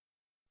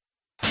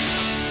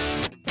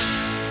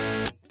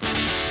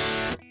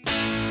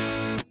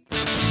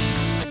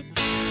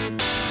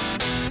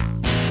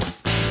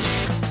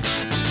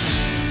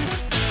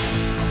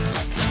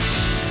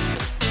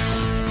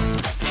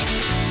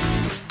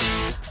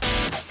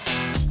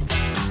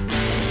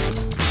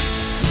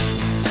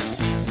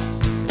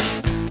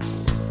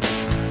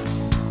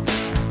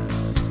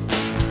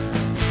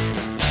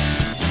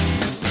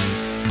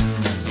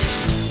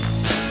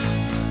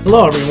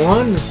Hello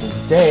everyone, this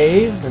is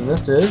Dave, and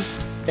this is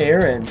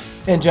Aaron.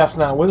 And Jeff's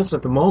not with us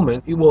at the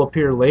moment. He will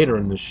appear later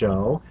in the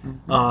show.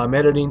 I'm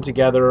editing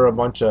together a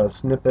bunch of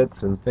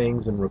snippets and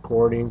things and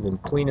recordings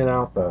and cleaning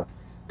out the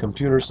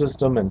computer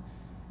system. And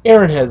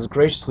Aaron has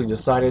graciously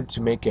decided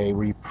to make a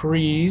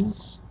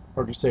reprise,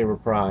 or do you say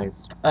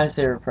reprise? I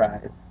say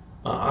reprise.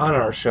 On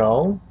our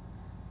show.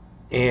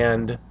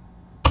 And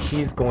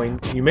he's going,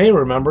 you may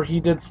remember,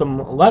 he did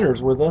some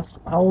letters with us.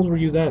 How old were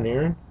you then,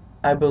 Aaron?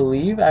 I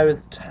believe I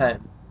was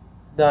 10,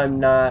 though I'm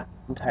not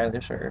entirely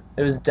sure.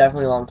 It was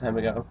definitely a long time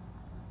ago.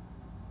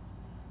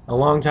 A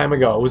long time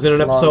ago. It was in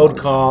an episode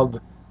called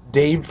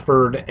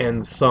Daveford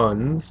and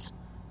Sons.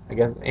 I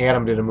guess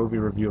Adam did a movie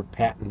review of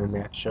Patton in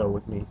that show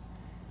with me.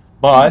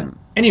 But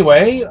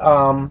anyway,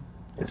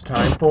 it's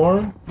time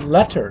for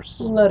letters.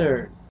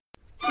 Letters.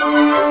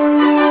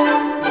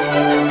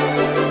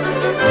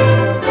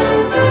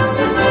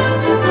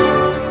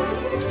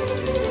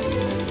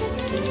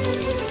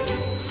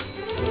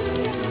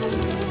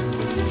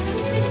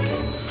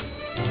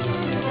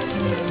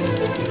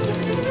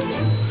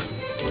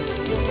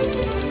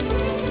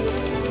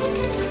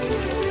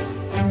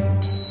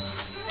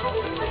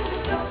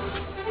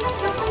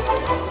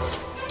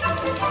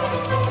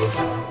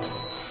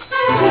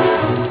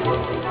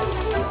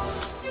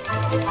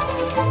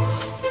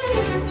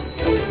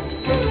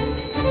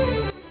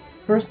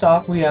 First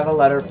off, we have a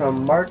letter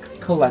from Mark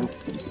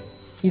Kleinschmidt.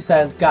 He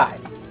says,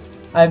 "Guys,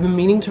 I've been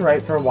meaning to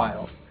write for a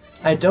while.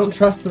 I don't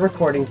trust the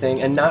recording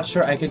thing and not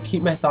sure I could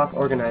keep my thoughts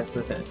organized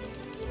with it.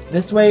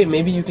 This way,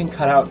 maybe you can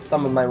cut out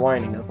some of my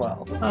whining as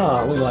well."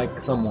 Oh, we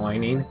like some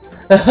whining.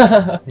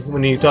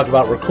 When you talk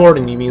about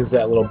recording, he means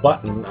that little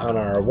button on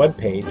our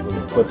webpage when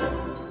you click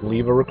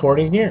leave a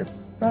recording here.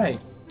 Right.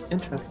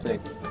 Interesting.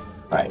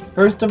 Alright,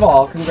 first of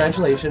all,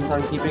 congratulations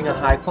on keeping a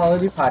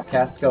high-quality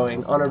podcast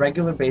going on a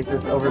regular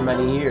basis over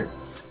many years.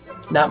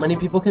 Not many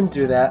people can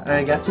do that, and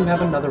I guess you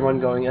have another one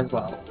going as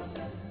well.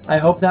 I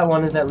hope that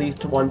one is at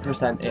least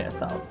 1%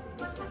 ASL.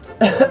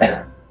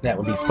 That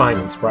would be Spine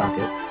and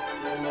Sprocket.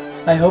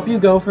 I hope you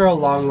go for a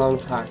long, long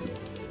time.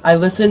 I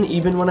listen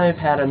even when I've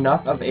had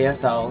enough of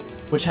ASL,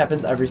 which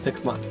happens every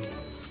 6 months.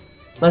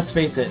 Let's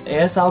face it,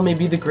 ASL may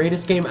be the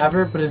greatest game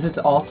ever, but it is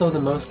also the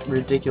most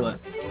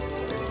ridiculous.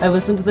 I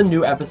listened to the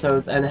new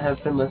episodes and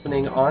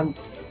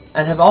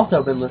have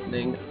also been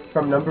listening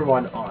from number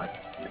 1 on.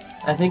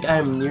 I think I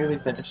am nearly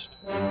finished.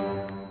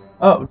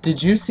 Oh,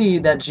 did you see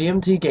that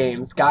GMT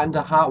Games got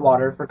into hot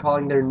water for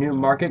calling their new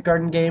Market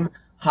Garden game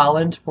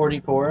Holland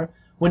 44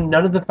 when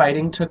none of the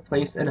fighting took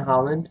place in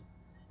Holland?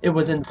 It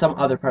was in some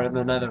other part of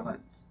the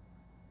Netherlands.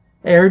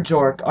 Air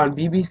Jork on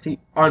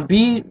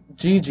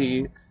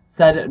BGG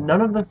said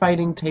none of the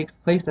fighting takes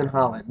place in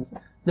Holland,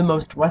 the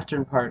most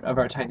western part of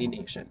our tiny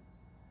nation.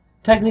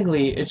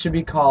 Technically, it should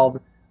be called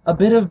A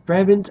Bit of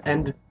Brabant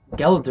and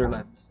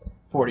Gelderland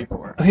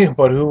 44.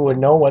 But who would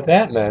know what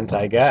that meant,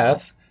 I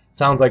guess?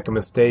 Sounds like a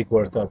mistake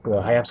where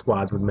the half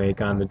squads would make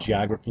on the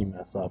geography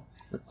mess up.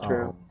 That's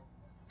true.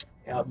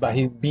 But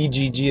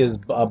BGG is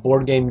a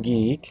board game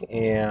geek,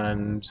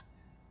 and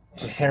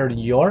Herr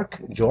York,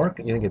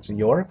 you think it's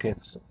York?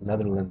 It's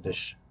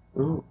Netherlandish.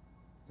 Ooh,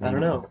 I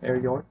don't know. Air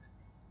York?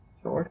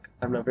 York?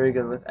 I'm not very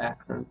good with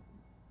accents.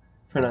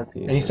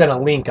 Pronunciation. And he sent a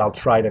link. I'll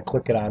try to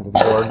click it onto the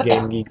Board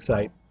Game Geek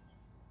site.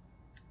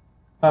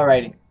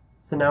 Alrighty,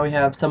 so now we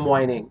have some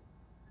whining.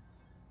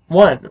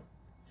 1.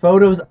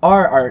 Photos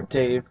are art,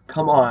 Dave.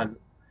 Come on.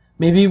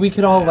 Maybe we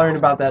could all learn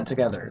about that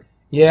together.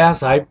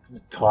 Yes, I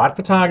taught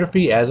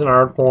photography as an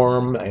art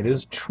form. It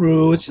is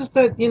true. It's just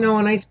that, a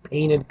nice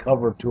painted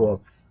cover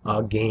to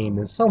a game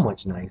is so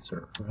much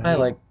nicer. Right? I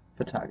like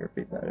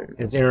photography better.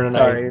 Is Aaron and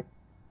Sorry.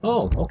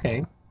 Oh,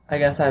 okay. I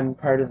guess I'm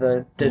part of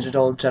the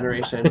digital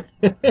generation.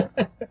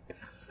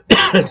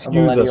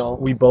 Excuse us.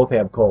 We both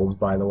have colds,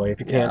 by the way, if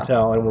you can't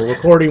tell. And we're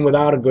recording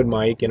without a good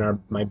mic in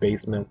my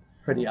basement.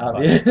 Pretty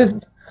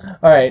obvious.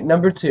 Alright,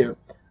 number 2.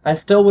 I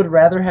still would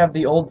rather have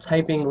the old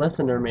typing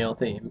listener mail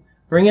theme.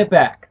 Bring it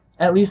back.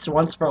 At least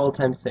once for old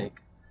time's sake.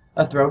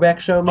 A throwback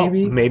show,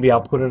 maybe? Maybe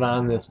I'll put it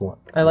on this one.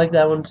 I like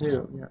that one,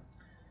 too. Yeah.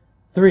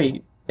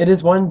 3. It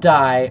is 1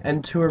 die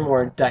and 2 or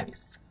more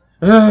dice.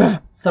 Ugh!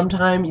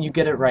 Sometime you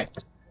get it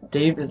right.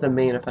 Dave is the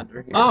main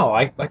offender here. Oh,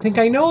 I think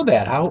I know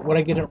that. How would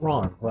I get it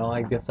wrong? Well,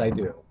 I guess I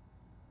do.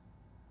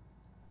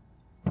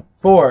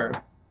 4.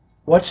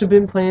 What you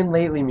been playing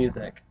lately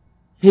music?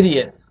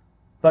 Hideous,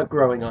 but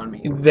growing on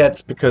me.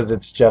 That's because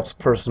it's Jeff's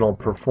personal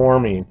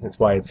performing. That's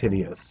why it's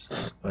hideous.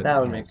 But that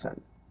would make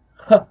sense.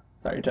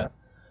 Sorry, Jeff.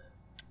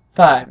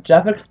 5.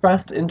 Jeff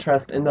expressed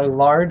interest in the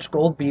large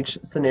Gold Beach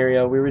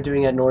scenario we were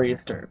doing at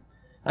Nor'easter.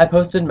 I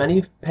posted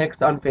many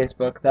pics on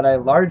Facebook that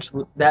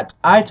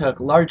I took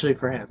largely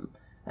for him,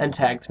 and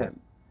tagged him.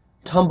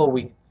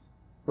 Tumbleweeds,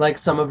 like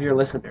some of your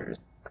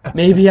listeners.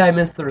 Maybe I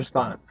missed the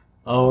response.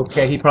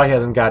 Okay, he probably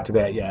hasn't got to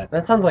that yet.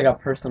 That sounds like a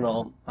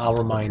personal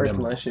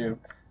personal issue.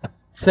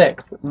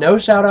 6. No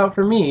shout out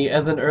for me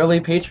as an early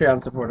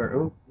Patreon supporter.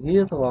 Ooh, he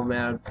is a little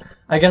mad.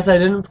 I guess I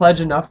didn't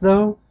pledge enough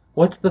though.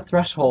 What's the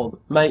threshold?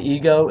 My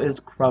ego is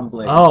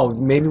crumbling. Oh,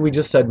 maybe we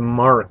just said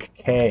Mark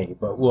K,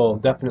 but we'll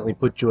definitely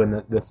put you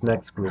in this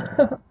next group.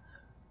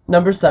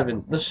 Number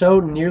 7. The show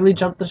nearly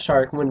jumped the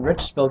shark when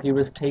Rich Spilkey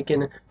was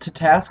taken to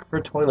task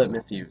for toilet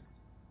misuse.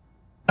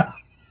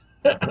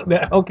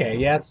 Okay,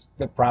 yes,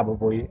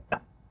 probably.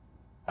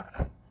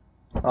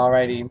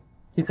 Alrighty.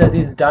 He says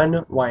he's done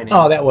whining.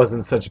 Oh, that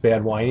wasn't such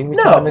bad whining. We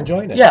No. kind of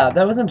enjoyed it. Yeah,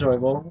 that was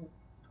enjoyable.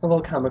 A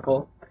little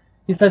comical.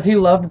 He says he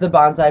loved the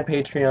Bonsai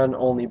Patreon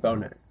only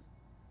bonus.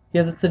 He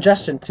has a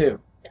suggestion too.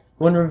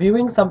 When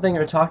reviewing something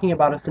or talking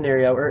about a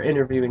scenario or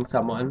interviewing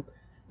someone,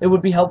 it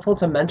would be helpful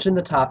to mention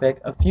the topic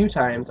a few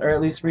times or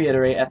at least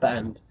reiterate at the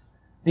end.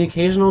 The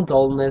occasional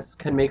dullness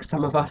can make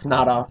some of us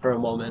nod off for a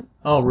moment.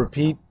 Oh,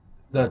 repeat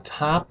the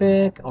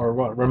topic or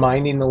what?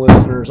 Reminding the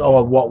listeners,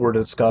 of what we're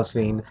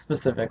discussing.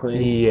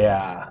 Specifically.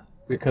 Yeah,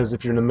 because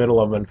if you're in the middle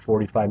of a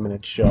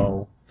 45-minute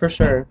show. For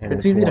sure. And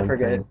It's easy to one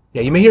forget. thing.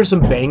 Yeah, you may hear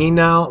some banging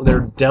now.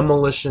 They're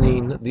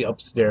demolishing the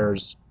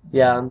upstairs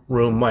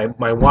room.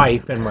 My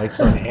wife and my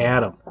son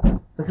Adam.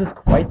 This is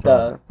quite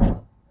the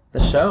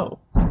show.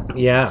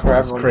 Yeah, For it's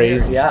everyone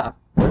crazy. here. Yeah,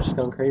 we're just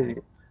going crazy.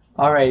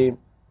 Alrighty.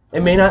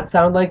 It may not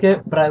sound like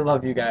it, but I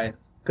love you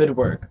guys. Good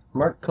work.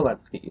 Mark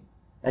Koletsky.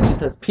 And he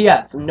says,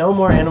 P.S. No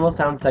more animal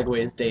sound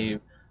segues,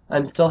 Dave.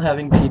 I'm still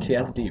having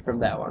PTSD from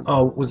that one.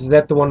 Oh, was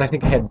that the one I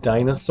think had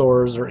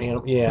dinosaurs or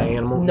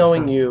animals?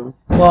 Knowing you.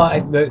 Well, I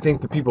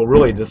think the people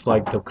really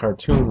disliked the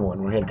cartoon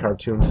one where it had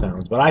cartoon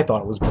sounds, but I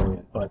thought it was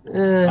brilliant. But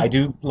I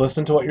do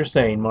listen to what you're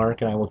saying,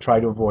 Mark, and I will try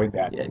to avoid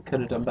that. Yeah,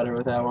 could have done better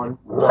with that one.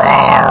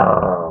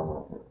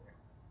 Well,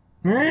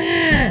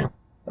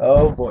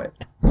 Oh boy.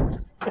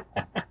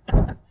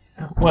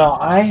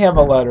 I have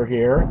a letter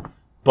here,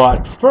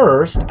 but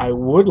first I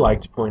would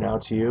like to point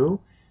out to you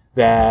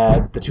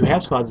that the Two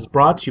Half Squads is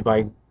brought to you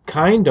by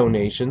kind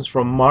donations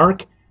from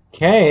Mark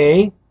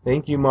K.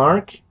 Thank you,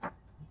 Mark.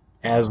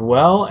 As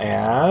well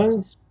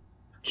as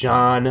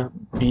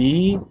John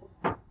B.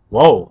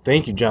 Whoa,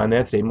 thank you, John.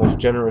 That's a most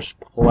generous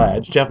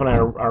pledge. Jeff and I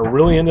are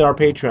really into our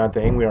Patreon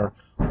thing. We are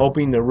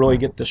hoping to really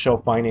get the show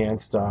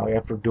financed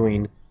after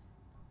doing,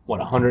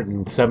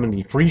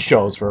 170 free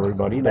shows for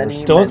everybody. They're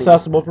still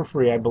accessible for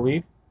free, I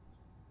believe.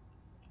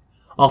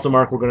 Also,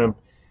 Mark, we're going to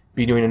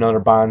be doing another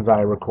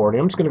bonsai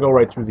recording. I'm just going to go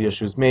right through the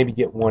issues, maybe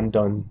get one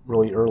done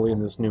really early in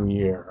this new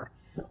year.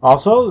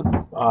 Also,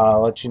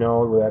 let you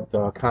know that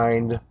the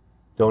kind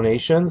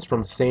donations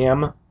from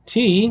Sam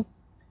T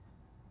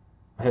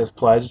has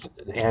pledged,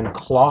 and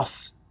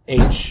Klaus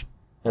H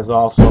has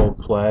also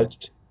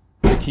pledged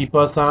to keep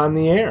us on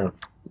the air.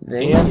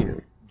 Thank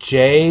you.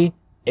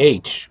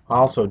 J.H.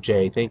 Also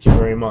J. Thank you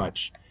very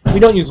much. We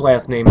don't use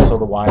last names so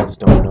the wives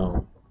don't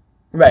know.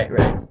 Right.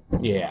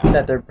 Yeah.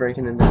 That they're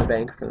breaking into the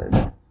bank for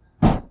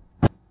this.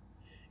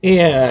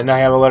 And I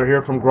have a letter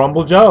here from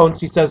Grumble Jones.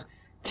 He says,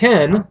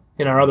 Ken,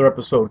 in our other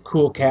episode,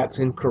 Cool Cats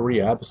in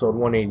Korea, episode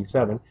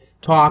 187,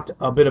 talked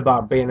a bit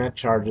about bayonet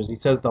charges. He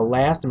says the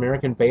last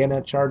American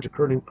bayonet charge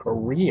occurred in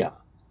Korea.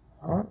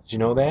 Huh? Did you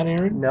know that,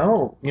 Aaron?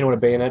 No. You know what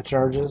a bayonet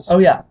charge is? Oh,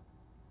 yeah.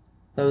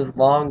 Those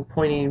long,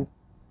 pointy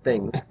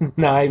things.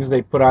 Knives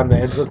they put on the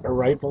heads of their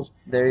rifles.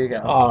 There you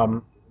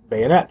go.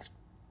 Bayonets.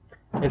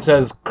 It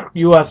says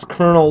U.S.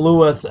 Colonel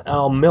Lewis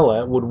L.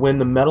 Millett would win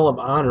the Medal of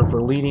Honor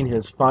for leading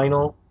this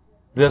final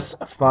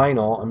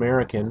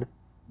American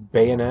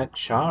bayonet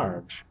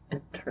charge.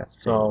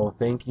 Interesting. So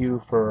thank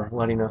you for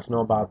letting us know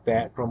about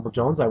that, Grumble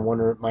Jones. I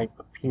wonder if it might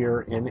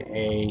appear in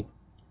a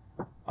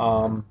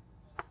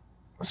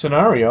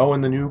scenario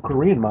in the new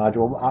Korean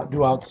module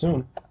due out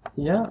soon.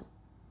 Yeah.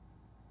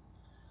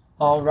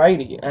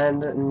 Alrighty,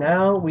 and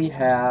now we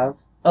have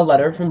a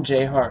letter from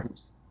Jay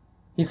Harms.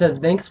 He says,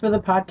 thanks for the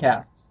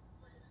podcasts.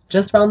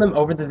 Just found them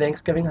over the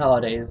Thanksgiving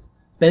holidays.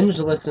 Binge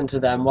listened to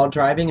them while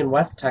driving in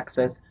West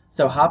Texas,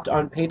 so hopped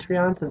on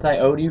Patreon since I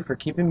owed you for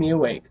keeping me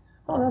awake.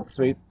 Oh, that's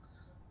sweet.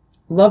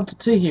 Loved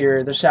to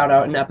hear the shout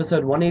out in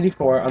episode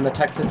 184 on the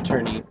Texas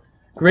tourney.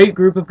 Great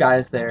group of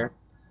guys there.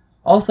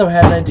 Also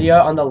had an idea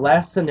on the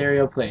last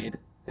scenario played.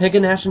 Pick a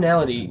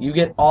nationality, you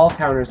get all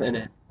counters in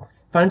it.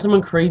 Find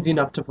someone crazy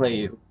enough to play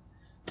you.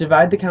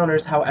 Divide the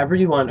counters however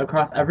you want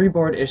across every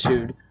board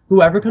issued.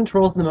 Whoever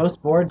controls the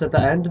most boards at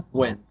the end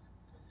wins.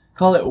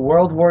 Call it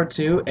World War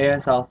II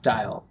ASL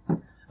style.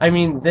 I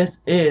mean, this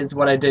is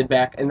what I did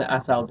back in the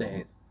SL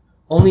days.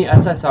 Only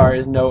SSR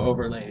is no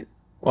overlays.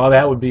 Well,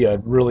 that would be a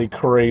really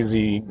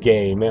crazy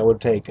game. That would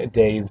take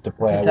days to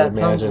play, I would imagine. That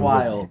sounds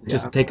wild.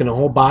 Just taking a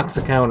whole box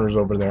of counters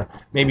over there.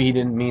 Maybe he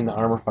didn't mean the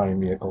armor fighting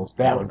vehicles.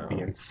 That would be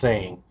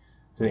insane.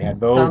 So they had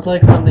those. Sounds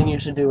like something you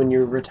should do when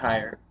you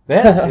retire.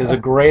 That is a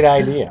great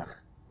idea.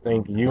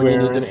 Thank you, when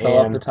Aaron, you need to fill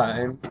up the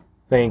time.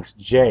 Thanks,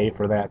 Jay,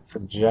 for that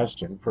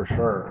suggestion, for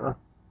sure.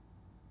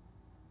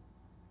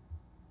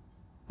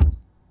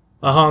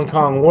 A Hong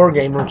Kong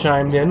Wargamer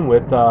chimed in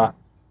with,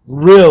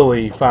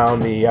 really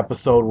found the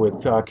episode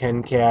with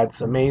Ken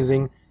Katz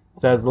amazing.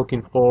 Says,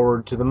 looking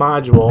forward to the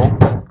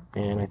module.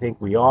 And I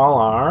think we all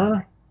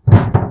are.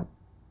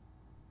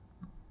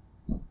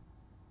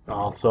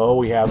 Also,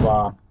 we have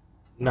a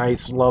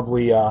nice,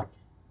 lovely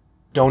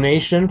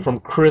donation from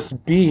Chris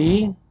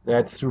B.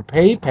 That's through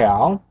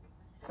PayPal.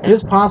 It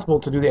is possible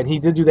to do that. And he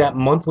did do that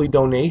monthly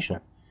donation.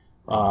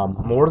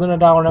 More than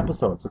 $1 an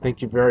episode. So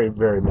thank you very,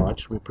 very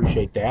much. We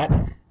appreciate that.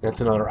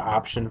 That's another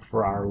option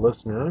for our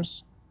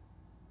listeners.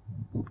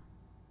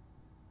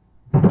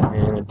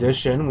 In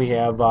addition, we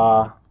have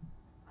a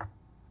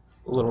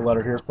little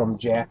letter here from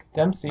Jack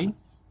Dempsey.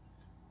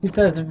 He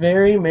says,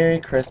 "Very Merry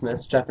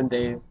Christmas, Jeff and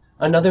Dave.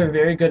 Another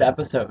very good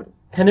episode.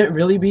 Can it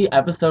really be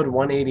episode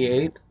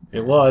 188?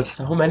 It was.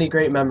 So many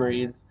great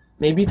memories.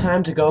 Maybe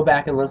time to go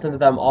back and listen to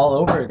them all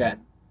over again.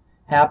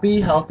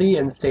 Happy, healthy,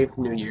 and safe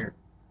New Year."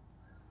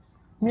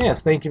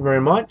 Yes, thank you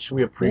very much.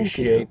 We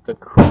appreciate the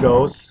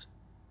kudos.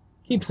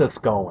 Keeps us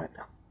going.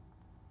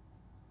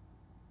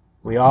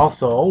 We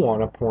also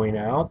want to point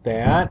out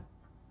that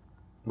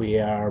we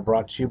are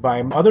brought to you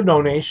by other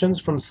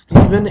donations from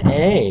Stephen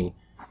A.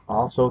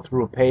 Also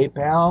through a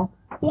PayPal.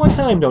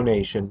 One-time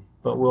donation,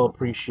 but we'll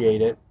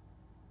appreciate it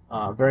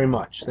very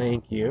much.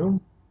 Thank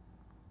you.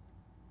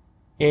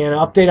 And an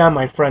update on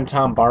my friend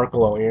Tom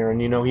Barkalow, Aaron.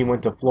 You know he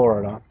went to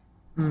Florida.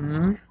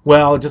 Mm-hmm.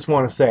 Well, I just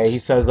want to say, he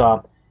says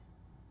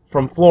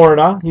from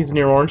Florida, he's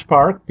near Orange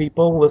Park.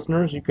 People,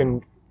 listeners, you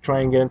can try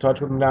and get in touch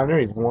with him down there.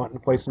 He's wanting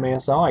to play some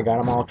ASL. I got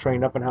him all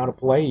trained up on how to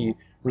play. He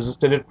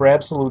resisted it for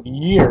absolute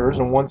years,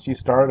 and once he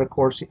started, of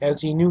course,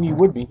 as he knew he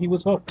would be, he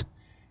was hooked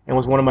and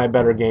was one of my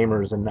better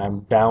gamers, and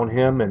I'm down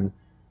him, and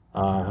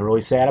I'm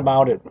really sad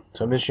about it.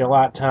 So I miss you a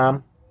lot,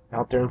 Tom,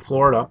 out there in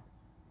Florida.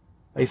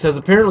 He says,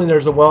 apparently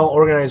there's a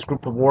well-organized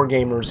group of war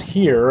gamers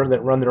here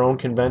that run their own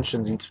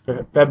conventions each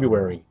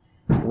February.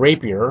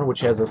 Rapier, which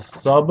has a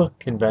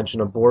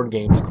sub-convention of board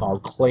games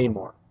called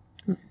Claymore.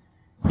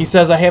 He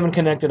says, I haven't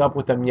connected up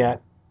with them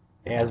yet,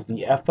 as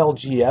the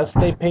FLGS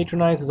they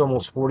patronize is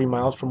almost 40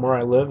 miles from where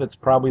I live. It's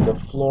probably the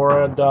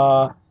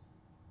Florida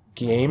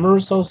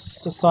Gamers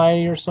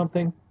Society or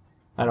something.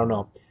 I don't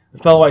know.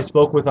 The fellow I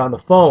spoke with on the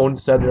phone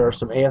said there are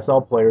some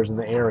ASL players in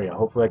the area.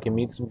 Hopefully I can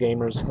meet some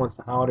gamers once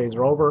the holidays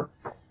are over.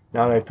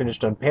 Now that I've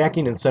finished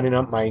unpacking and setting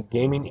up my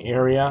gaming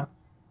area.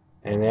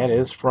 And that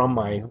is from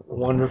my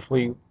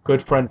wonderfully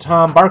good friend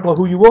Tom Barkalow,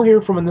 who you will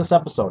hear from in this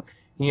episode.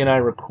 He and I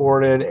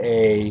recorded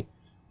a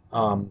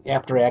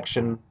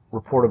after-action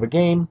report of a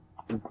game.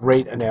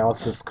 Great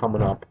analysis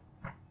coming up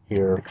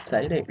here.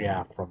 Exciting.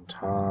 Yeah, from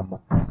Tom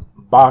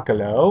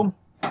Barkalow.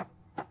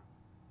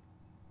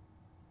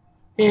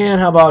 And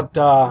how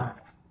about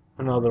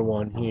another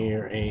one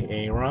here,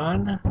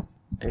 Aaron?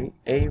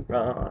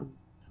 Aaron.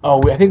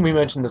 Oh, I think we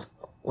mentioned this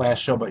last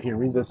show, but here,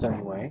 read this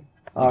anyway.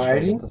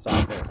 Alrighty. This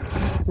out there.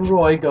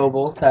 Roy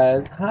Goebel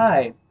says,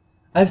 "Hi.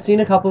 I've seen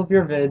a couple of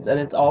your vids, and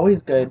it's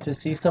always good to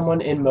see someone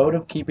in mode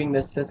of keeping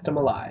this system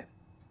alive.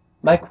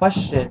 My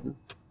question,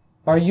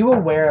 are you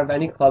aware of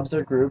any clubs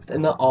or groups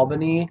in the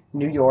Albany,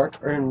 New York,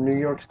 or New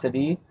York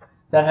City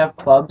that have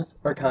clubs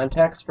or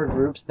contacts for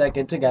groups that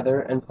get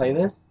together and play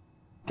this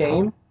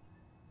game?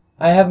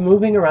 I have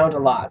moving around a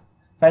lot.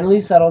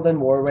 Finally settled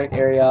in Warwick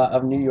area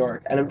of New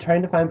York, and I'm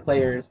trying to find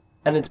players,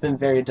 and it's been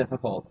very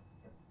difficult.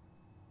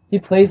 He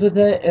plays with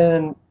it,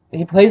 and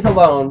he plays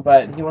alone,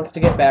 but he wants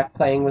to get back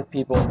playing with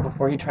people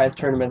before he tries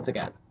tournaments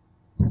again.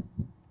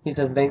 He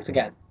says, thanks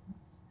again."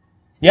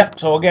 Yep,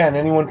 so again,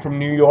 anyone from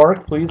New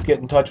York, please get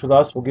in touch with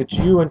us. We'll get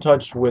you in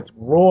touch with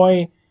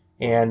Roy,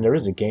 and there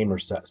is a gamer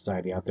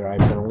society out there. I'm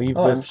going to leave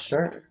this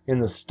in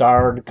the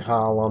starred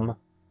column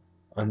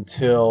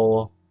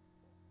until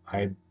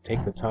I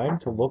take the time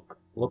to look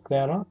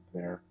that up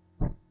there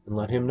and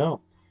let him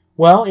know.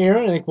 Well,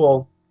 Aaron, I think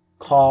we'll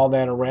call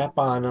that a wrap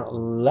on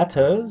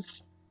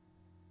letters.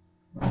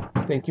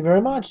 Thank you very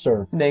much,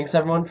 sir. Thanks,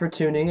 everyone, for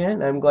tuning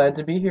in. I'm glad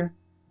to be here.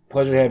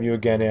 Pleasure to have you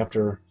again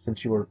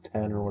since you were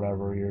 10 or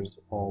whatever years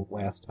old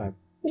last time.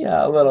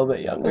 Yeah, a little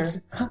bit younger.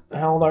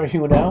 How old are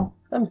you now?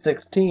 I'm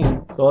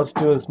 16. So let's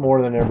do this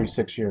more than every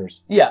 6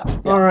 years. Yeah.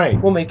 All right.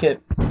 We'll make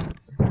it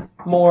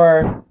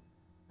more...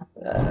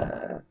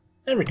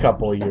 every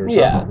couple of years.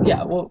 Yeah, huh?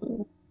 yeah.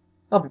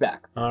 I'll be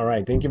back. All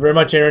right. Thank you very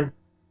much, Aaron.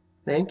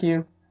 Thank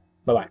you.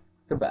 Bye-bye.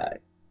 Goodbye.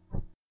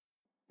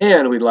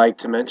 And we'd like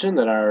to mention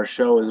that our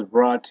show is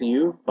brought to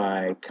you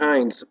by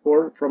kind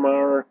support from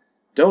our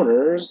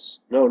donors.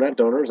 No, not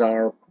donors,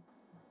 our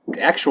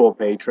actual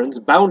patrons,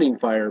 Bounding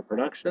Fire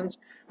Productions,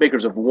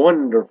 makers of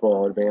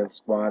wonderful Advanced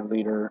Squad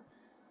Leader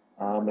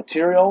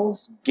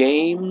materials,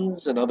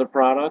 games, and other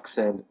products.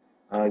 And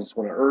I just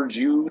want to urge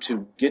you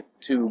to get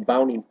to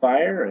Bounding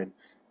Fire and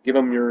give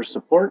them your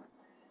support,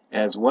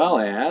 as well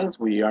as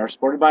we are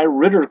supported by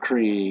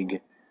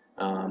Ritterkrieg.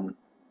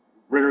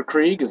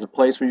 Ritterkrieg is a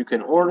place where you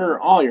can order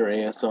all your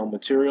ASL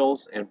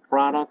materials and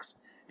products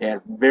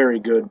at very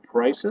good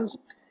prices,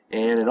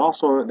 and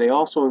they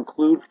also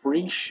include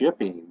free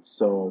shipping.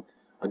 So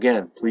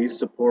again, please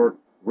support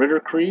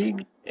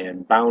Ritterkrieg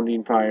and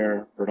Bounding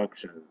Fire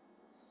Productions.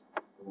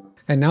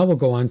 And now we'll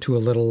go on to a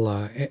little,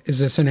 is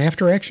this an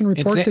after-action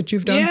report that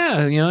you've done?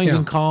 Yeah, you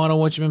can call it on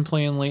what you've been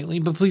playing lately,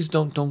 but please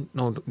don't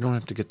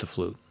have to get the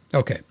flute.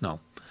 Okay. No.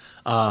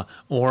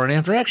 Or an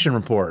after-action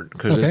report,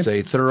 because it's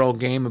a thorough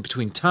game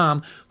between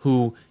Tom,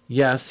 who,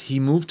 yes, he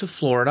moved to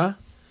Florida.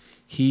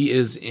 He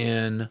is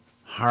in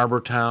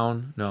Harbor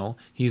Town. No,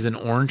 he's in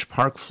Orange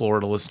Park,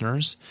 Florida,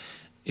 listeners.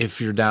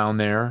 If you're down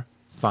there,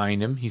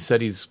 find him. He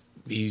said he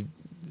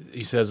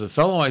says a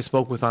fellow I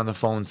spoke with on the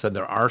phone said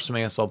there are some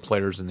ASL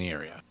players in the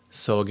area.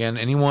 So again,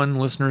 anyone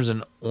listeners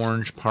in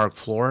Orange Park,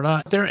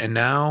 Florida, there. And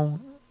now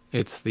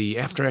it's the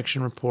after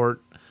action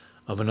report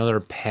of another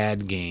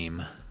pad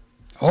game.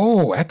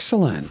 Oh,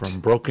 excellent. From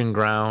Broken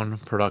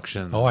Ground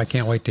Productions. Oh, I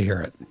can't wait to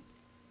hear it.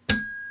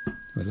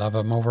 We love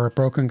them over at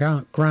Broken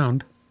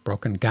Ground.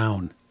 Broken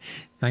Gown.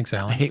 Thanks,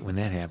 Alan. I hate when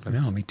that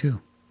happens. No, me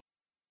too.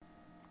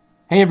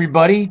 Hey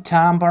everybody,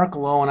 Tom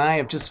Barkalow and I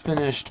have just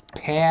finished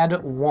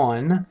Pad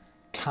 1,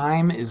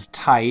 Time is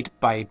Tight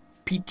by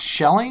Pete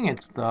Schelling.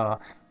 It's the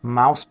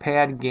mouse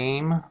pad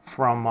game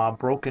from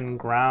Broken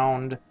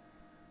Ground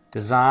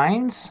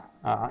Designs.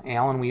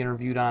 Alan we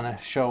interviewed on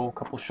a show a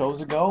couple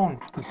shows ago, and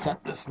he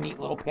sent this neat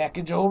little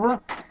package over.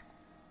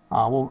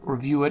 We'll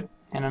review it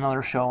in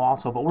another show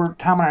also, but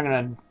Tom and I are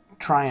going to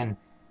try and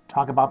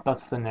talk about the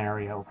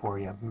scenario for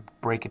you,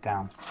 break it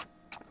down.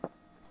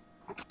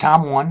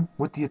 Tom won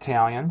with the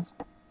Italians.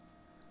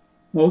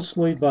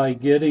 Mostly by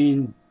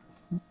getting,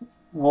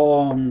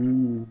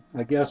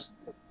 I guess,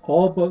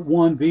 all but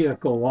one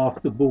vehicle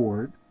off the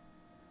board.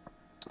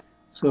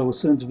 So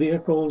since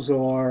vehicles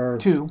are...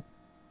 2.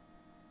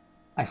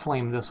 I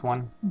flamed this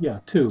one. Yeah,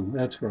 2,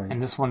 that's right.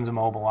 And this one's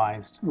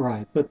immobilized.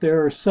 Right, but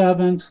there are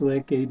 7, so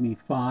that gave me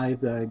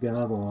 5 that I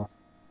got off.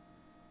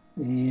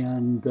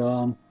 And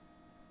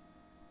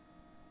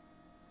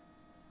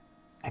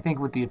I think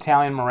with the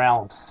Italian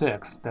morale of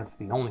 6, that's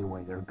the only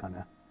way they're going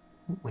to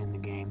win the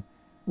game.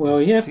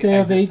 well, you have to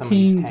have exit some of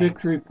these 18 tanks.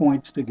 victory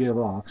points to give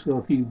off. So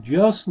if you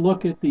just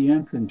look at the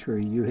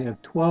infantry, you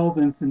have 12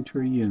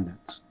 infantry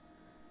units.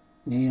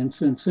 And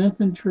since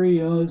infantry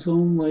is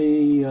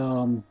only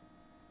 2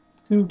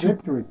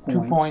 victory points,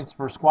 2 points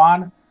per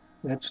squad.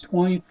 that's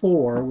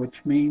 24, which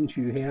means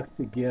you have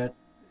to get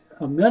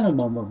a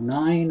minimum of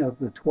 9 of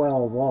the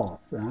 12 off.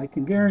 And I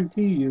can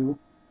guarantee you,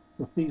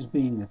 with these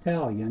being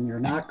Italian, you're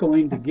not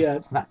going to get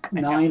It's not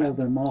gonna 9 happen. of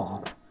them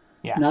off.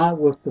 Yeah. Not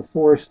with the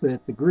force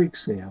that the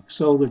Greeks have.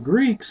 So the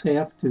Greeks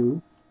have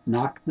to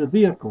knock the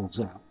vehicles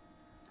out.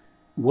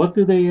 What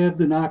do they have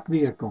to knock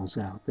vehicles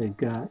out? They've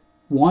got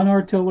 1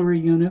 artillery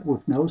unit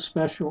with no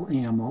special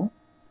ammo,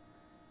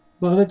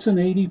 but it's an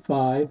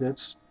 85,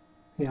 that's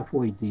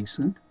halfway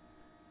decent.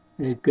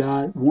 They've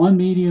got 1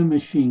 medium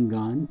machine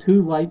gun,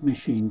 2 light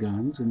machine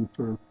guns, and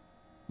for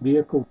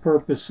vehicle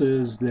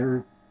purposes,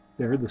 they're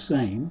the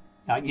same.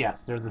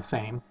 Yes, they're the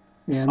same.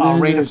 And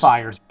then Rate of there's-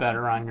 fire is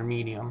better on your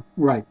medium,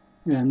 Right.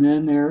 And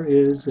then there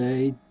is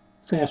a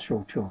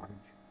satchel charge.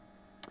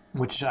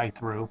 which I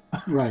threw.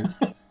 Right.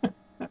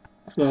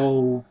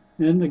 So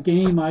in the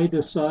game, I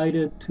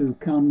decided to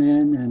come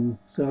in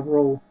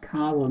several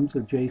columns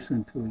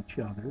adjacent to each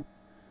other.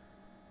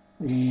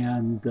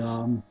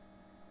 And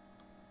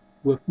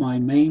with my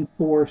main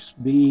force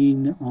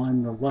being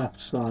on the left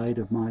side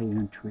of my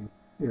entry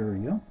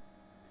area,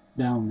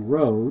 down the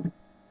road.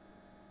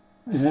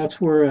 And that's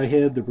where I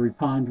had the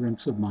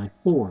preponderance of my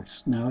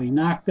force. Now, he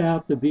knocked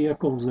out the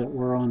vehicles that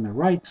were on the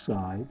right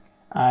side.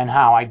 And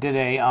how I did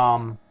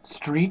a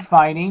street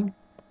fighting.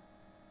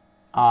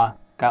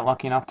 Got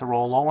lucky enough to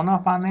roll low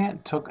enough on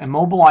that.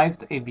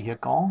 Immobilized a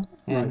vehicle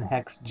in Right.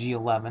 hex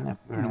G11, if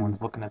anyone's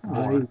looking at the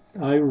board.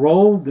 I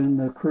rolled and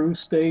the crew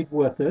stayed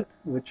with it,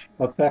 which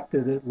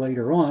affected it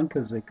later on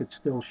because they could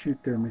still shoot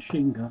their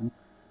machine gun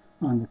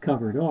on the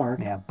covered arc.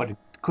 Yeah, but it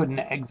couldn't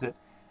exit.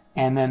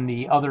 And then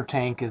the other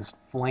tank is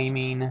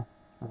flaming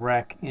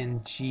wreck in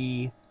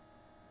G10.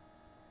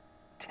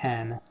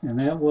 And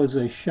that was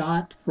a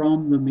shot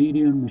from the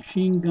medium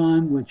machine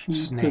gun, which he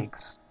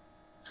Snakes.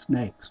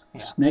 Snakes.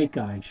 Yeah. Snake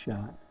eye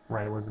shot.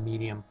 Right, it was a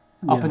medium.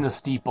 Up Yeah. in the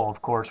steeple,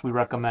 of course, we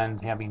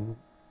recommend having,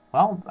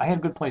 well, I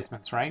had good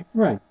placements, right?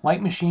 Right.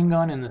 Light machine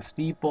gun in the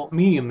steeple,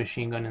 medium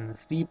machine gun in the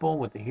steeple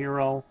with the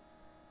hero.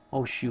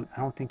 Oh shoot,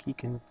 I don't think he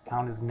can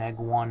count his neg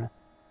 1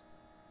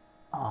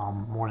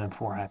 more than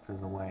 4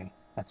 hexes away.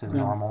 That's his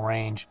Yeah. normal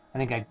range. I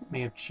think I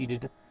may have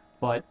cheated,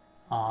 but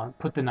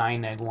put the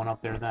 9 neg 1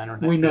 up there then. Or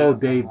the We know 8 neg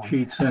Dave 1.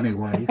 cheats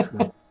anyway.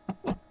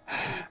 So.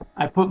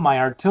 I put my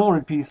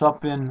artillery piece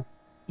up in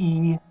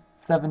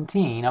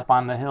E17, up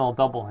on the hill,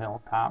 double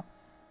hill top.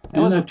 It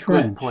In was a a good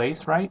trench.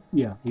 place, right?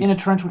 Yeah. In a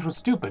trench, which was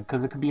stupid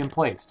because it could be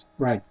emplaced.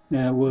 Right.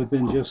 Yeah, it would have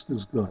been just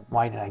as good.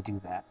 Why did I do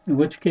that? In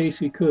which case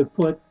he could have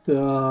put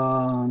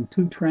 2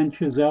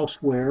 trenches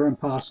elsewhere and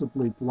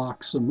possibly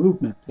block some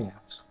movement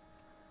paths.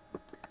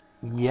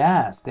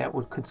 Yes, that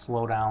could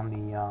slow down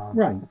the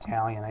Right.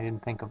 Italian. I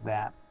didn't think of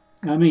that.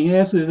 I mean,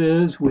 as it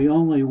is, we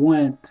only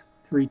went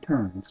 3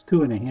 turns,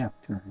 2.5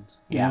 turns.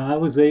 Yeah. And I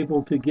was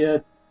able to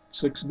get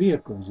 6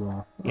 vehicles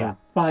off, or Yeah.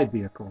 5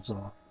 vehicles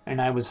off.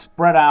 And I was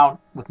spread out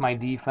with my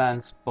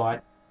defense,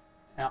 but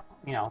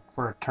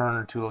for a turn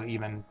or two,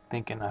 even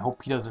thinking, I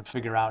hope he doesn't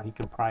figure out he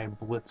could probably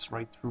blitz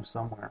right through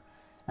somewhere,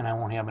 and I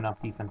won't have enough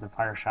defensive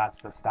fire shots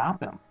to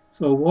stop him.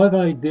 So what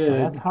I So did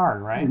that's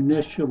hard, right?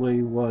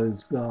 initially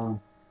was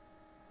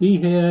he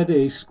had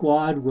a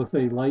squad with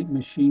a light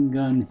machine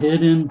gun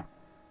hidden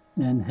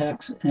in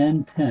hex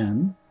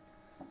N10,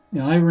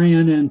 Yeah, I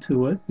ran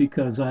into it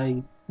because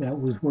that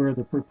was where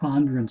the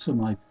preponderance of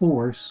my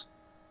force,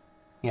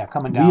 Yeah,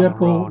 coming down the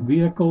road.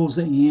 vehicles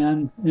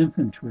and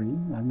infantry.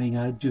 I mean,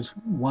 I just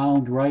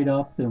wound right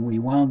up, and we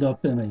wound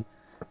up in a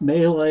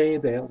melee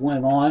that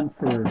went on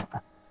for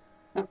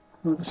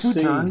Two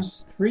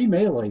turns. 3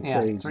 melee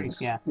Yeah, phases. 3,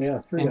 yeah.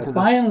 Yeah, 3. Into the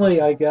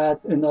Finally, I got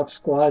enough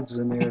squads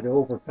in there to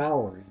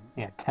overpower him.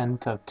 Yeah,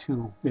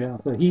 10-2. Yeah,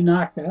 but he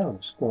knocked out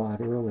a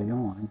squad early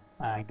on.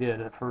 I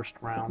did the first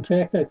In round.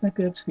 fact, I think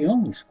that's the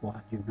only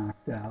squad you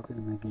knocked out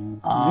in the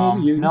game.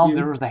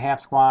 There was the half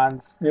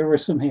squads. There were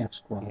some half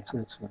squads,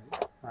 Yeah. that's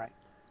right. Right.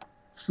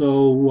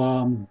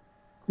 So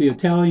the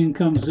Italian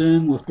comes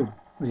in with a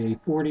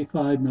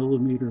 45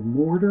 millimeter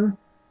mortar,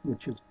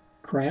 which is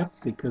crap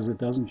because it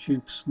doesn't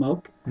shoot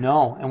smoke.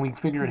 No, and we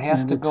figure it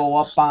has And to go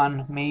it's- up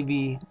on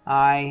maybe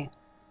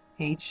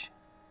H.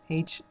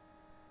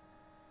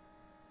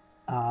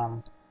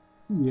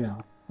 Yeah,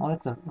 Well,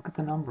 look at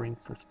the numbering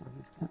system.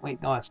 Wait,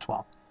 no, that's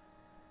 12.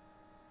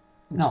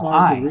 it's No,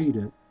 hard to read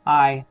it.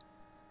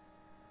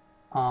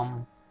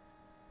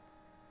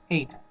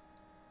 8.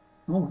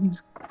 Oh,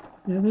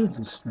 that is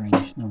a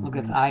strange number. Look,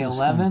 it's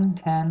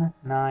I11, 10,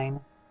 9,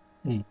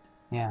 8.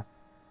 yeah.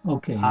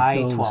 Okay.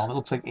 I12. It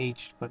looks like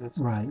H, but it's...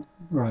 Right.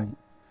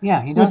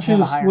 Yeah, he does Which have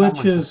a is- higher which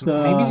numbering is,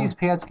 system. Maybe these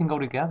pads can go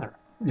together.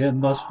 It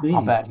must be.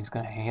 I'll bet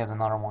he has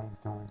another one he's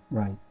doing.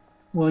 Right.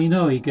 Well, he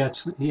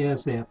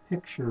has that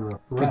picture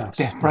of breast.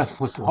 That breast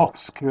looks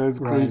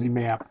it's Right. crazy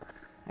map.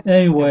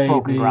 Anyway,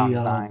 Broken ground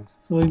designs.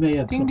 so he may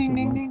have Ding, something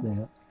ding, like ding,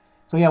 that.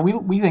 So yeah,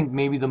 we think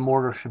maybe the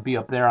mortar should be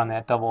up there on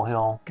that double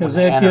hill. Because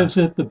when they that enter. gives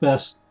it the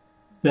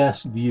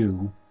best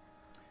view.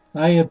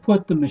 I had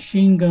put the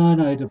machine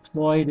gun, I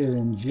deployed it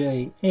in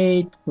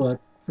J8, but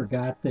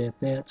forgot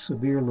that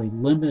severely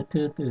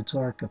limited its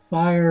arc of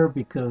fire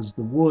because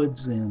the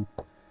woods in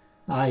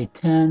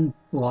I-10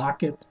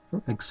 block it,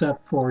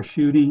 except for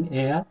shooting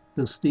at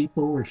the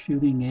steeple or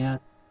shooting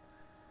at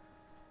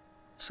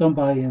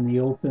somebody in the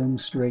open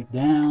straight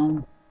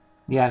down.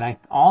 Yeah, and I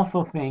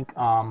also think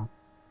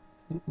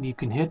you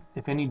can hit,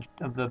 if any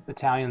of the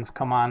Italians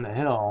come on the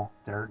hill,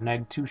 they're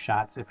neg-2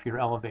 shots if you're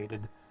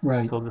elevated.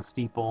 Right. So the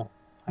steeple,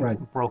 I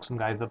Right. broke some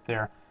guys up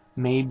there.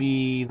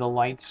 Maybe the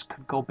lights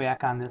could go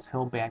back on this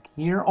hill back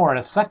here, or at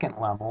a second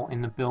level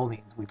in the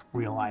buildings, we've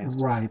realized.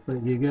 Right,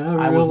 but you gotta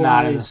realize I was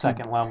not in the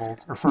second level,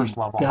 or first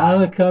level.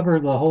 Gotta cover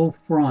the whole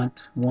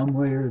front one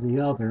way or the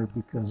other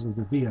because of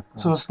the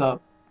vehicles. So if the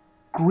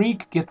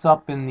Greek gets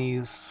up in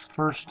these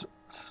first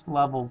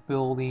level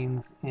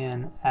buildings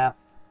in F11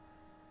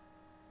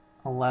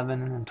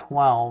 and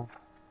 12,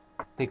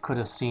 they could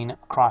have seen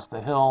across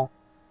the hill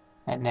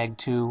at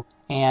neg-2,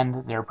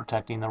 and they're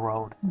protecting the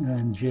road.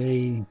 And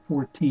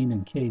J14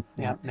 and K14.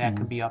 Yep, that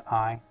could be up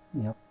high.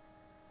 Yep.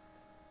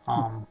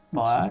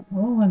 But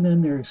and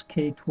then there's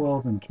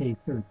K12 and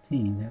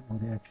K13 that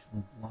would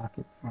actually block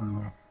it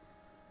from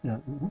the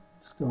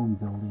stone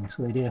building,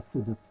 so they'd have to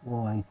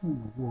deploy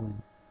in the wood.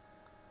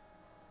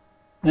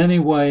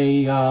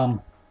 Anyway,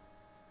 so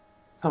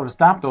to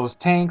stop those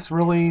tanks,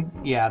 really,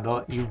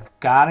 you've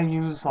got to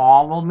use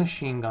all the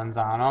machine guns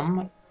on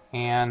them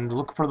and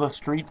look for the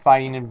street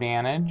fighting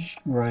advantage.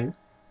 right.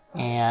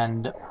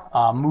 And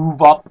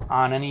move up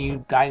on any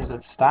guys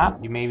that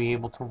stop. You may be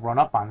able to run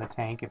up on the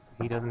tank if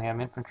he doesn't have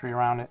infantry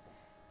around it,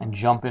 and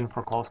jump in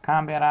for close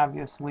combat,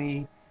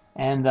 obviously.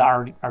 And the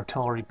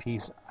artillery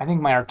piece. I think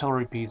my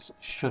artillery piece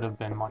should have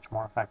been much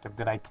more effective.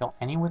 Did I kill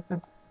any with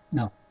it?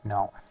 No.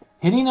 No.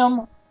 Hitting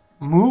them,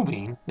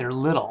 moving, they're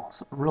little,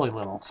 really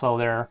little. So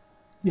they're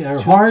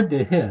hard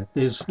to hit.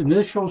 His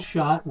initial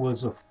shot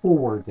was a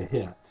 4 to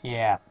hit.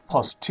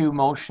 +2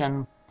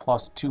 motion,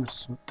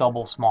 +2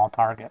 double small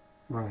target.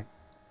 Right.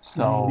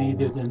 So he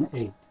needed an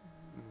 8.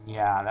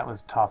 Yeah, that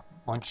was tough.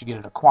 Once you get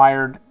it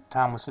acquired,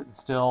 Tom was sitting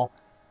still.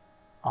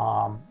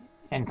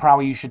 And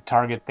probably you should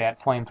target that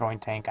flame-throwing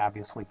tank,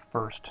 obviously,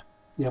 first.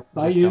 Yep,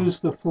 I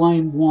used the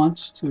flame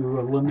once to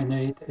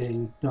eliminate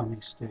a dummy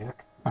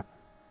stack.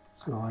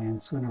 So I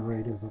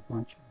incinerated a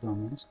bunch of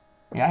dummies.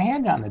 Yeah, I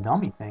had you on the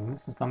dummy thing.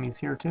 This is dummies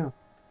here, too.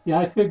 Yeah,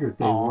 I figured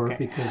they were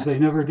okay. because they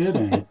never did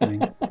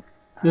anything.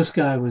 This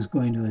guy was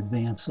going to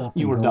advance up.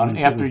 You and were go done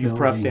into after the you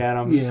building. prepped at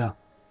him. Yeah.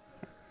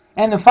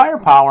 And the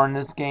firepower in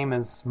this game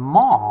is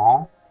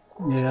small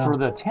Yeah. for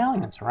the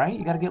Italians, right?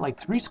 You got to get like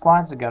 3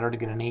 squads together to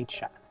get an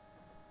 8-shot.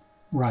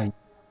 Right.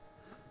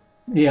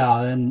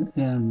 Yeah,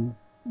 and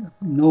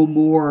no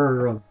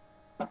more of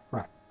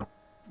right.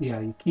 Yeah,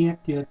 you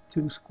can't get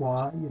 2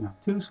 squads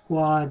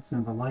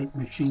and the light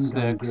machine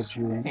gun 6, gives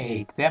you an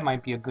 8. That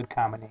might be a good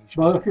combination.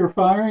 But if you're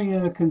firing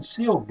at a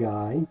concealed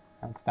guy,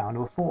 That's down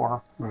to a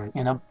 4. right.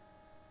 In a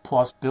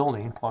plus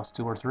building,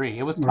 +2 or 3.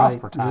 It was tough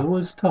Right, for Tom. it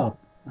was tough.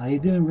 I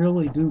didn't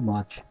really do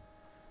much.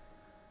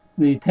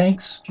 The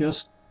tanks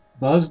just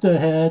buzzed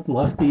ahead,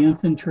 left the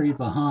infantry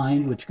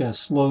behind, which got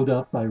slowed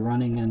up by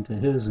running into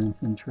his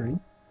infantry.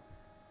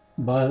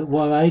 But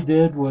what I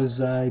did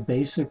was I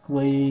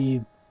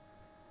basically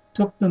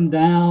took them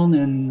down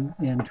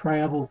and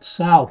traveled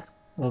south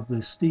of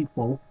the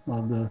steeple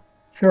of the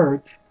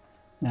church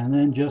and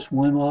then just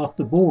went off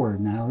the board.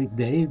 Now,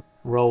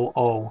 Row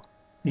O.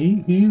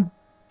 He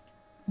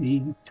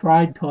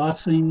tried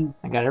tossing.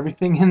 I got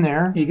everything in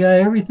there. He got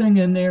everything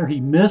in there. He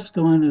missed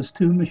on his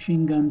 2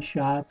 machine gun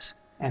shots.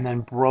 And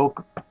then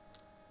broke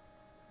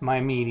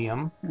my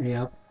medium.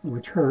 Yep,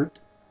 which hurt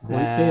quite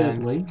Then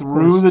badly.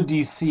 through the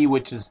DC,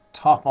 which is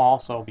tough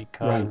also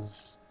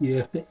because you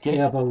have to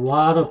have a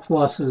lot of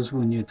pluses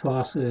when you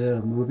toss it at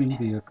a moving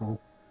vehicle.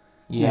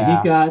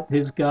 yeah,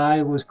 His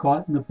guy was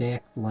caught in the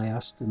back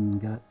blast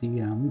and got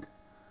DM'd.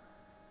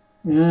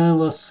 Yeah,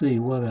 let's see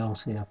what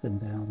else happened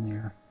down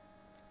there.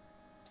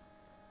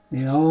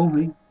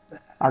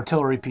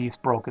 artillery piece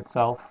broke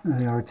itself.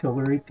 The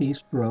artillery piece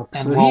broke.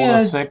 And So rolled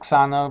a 6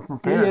 on the he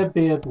repair. had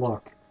bad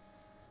luck.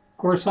 Of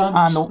course,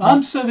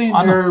 I'm sitting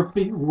there,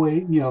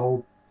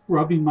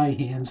 rubbing my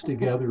hands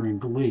together in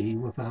glee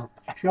without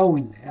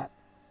showing that.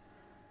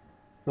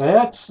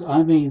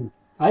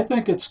 I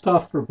think it's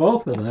tough for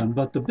both of them,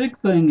 but the big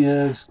thing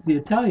is the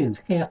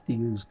Italians have to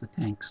use the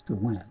tanks to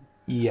win.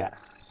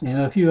 Yes. And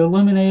if you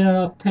eliminate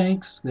enough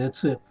tanks,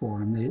 that's it for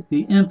them.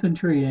 The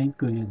infantry ain't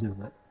going to do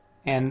it.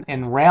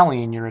 And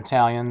rallying your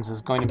Italians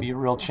is going to be a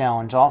real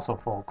challenge also,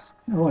 folks.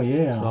 Oh,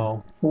 yeah.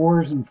 So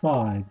 4s and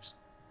 5s.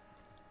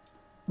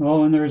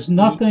 Oh, and there's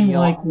nothing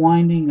like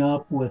winding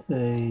up with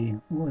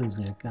what is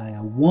that guy?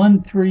 A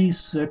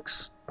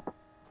 1-3-6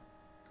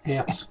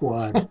 half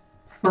squad.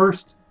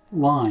 First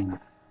line.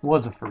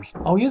 was the first.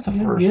 Oh, he is the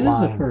first It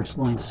line. is the first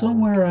line.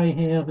 Somewhere I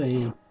have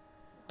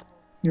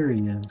here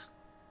he is.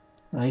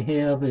 I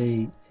have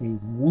a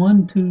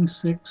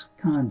 1-2-6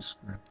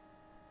 conscript.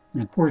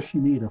 And of course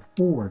you need a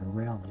 4 to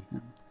rally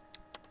him.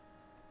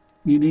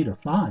 You need a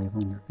 5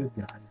 on your good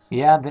guys.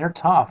 Yeah, they're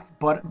tough,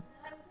 but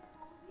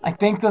I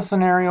think the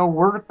scenario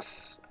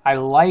works. I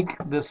like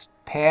this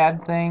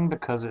pad thing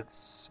because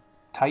it's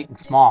tight and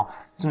small.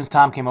 As soon as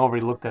Tom came over,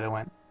 he looked at it and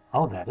went,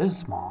 "Oh, that is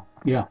small."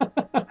 Yeah.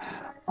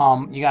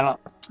 You gotta.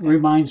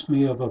 Reminds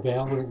me of a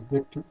Valor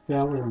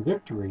and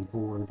Victory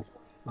board.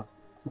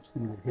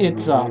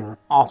 It's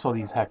also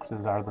these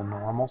hexes are the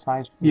normal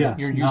size. Yeah,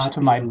 You're used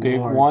to my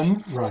big large.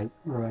 ones, Right.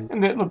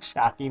 and it looks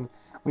shockingly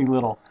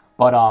little.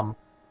 But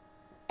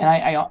and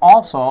I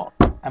also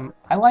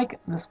I like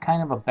this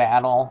kind of a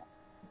battle,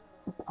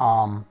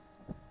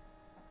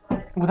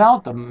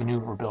 without the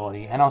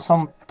maneuverability. I know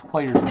some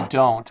players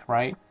don't,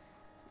 right?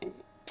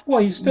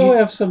 Well, you still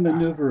have some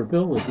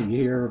maneuverability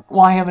here.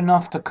 Well, I have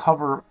enough to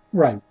cover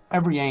Right.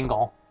 every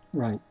angle,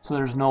 Right. so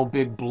there's no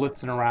big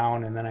blitzing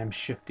around, and then I'm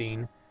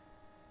shifting.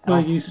 Well,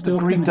 you still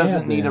the Greek can doesn't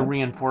have need a that.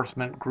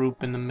 reinforcement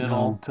group in the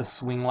middle No. to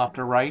swing left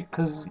or right,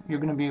 because you're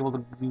going to be able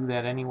to do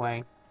that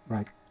anyway.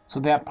 Right. So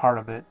that part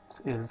of it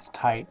is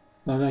tight.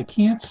 But I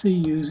can't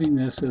see using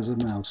this as a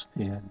mouse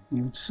pad.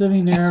 You're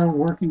sitting there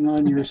working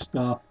on your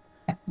stuff.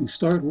 You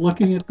start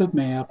looking at the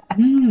map.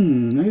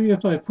 Maybe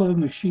if I put a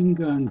machine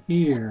gun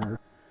here,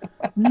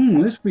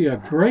 this would be a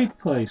great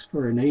place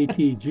for an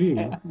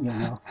ATG.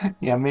 Yeah,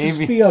 Just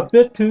maybe be a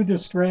bit too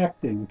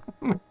distracting.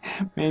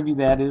 maybe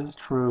that is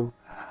true.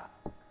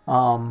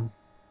 Yeah,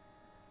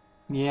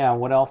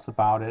 what else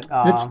about it?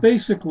 It's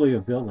basically a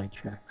village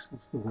hex. Is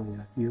the way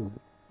I view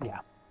it. Yeah.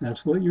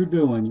 That's what you're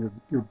doing.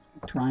 You're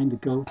trying to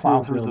go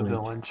Plow through through the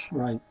village.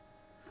 Right.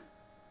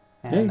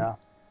 And,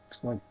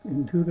 It's like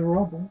Into the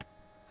Rubble.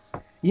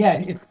 yeah,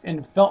 it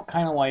felt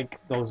kind of like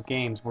those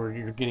games where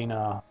you're getting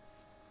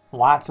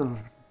lots of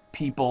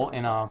people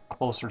in a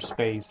closer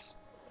space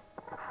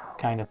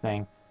kind of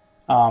thing.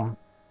 And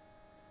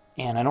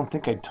I don't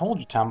think I told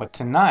you, Tom, but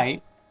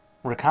tonight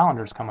Rick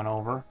Hollander's coming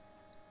over,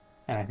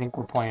 and I think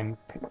we're playing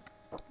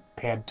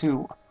Pad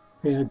 2.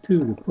 Pad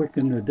 2 to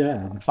quicken the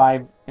dead.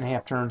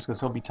 5.5 turns because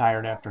he'll be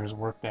tired after his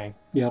workday.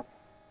 Yep.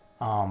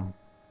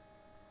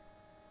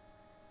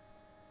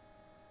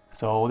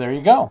 So there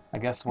you go. I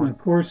guess And we're of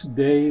course,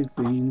 Dave,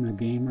 being the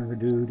gamer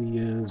dude he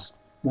is,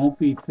 won't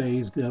be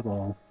phased at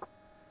all.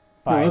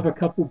 He'll fine. have a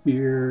couple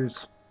beers,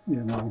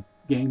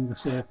 game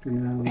this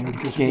afternoon.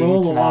 Or just Game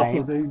roll tonight. off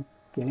of him.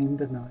 Game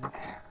tonight.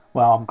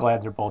 Well, I'm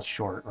glad they're both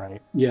short,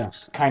 right? Yes.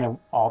 It's kind of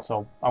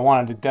also, I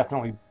wanted to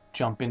definitely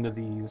jump into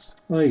these.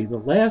 Hey, the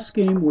last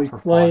game we For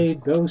fun.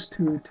 played, those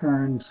 2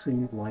 turns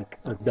seemed like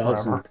a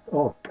dozen. Forever.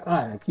 Oh,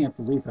 God, I can't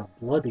believe how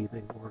bloody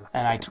they were.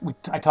 And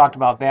I talked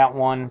about that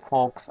one,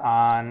 folks,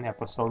 on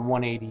episode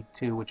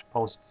 182, which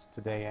posts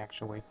today,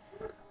 actually.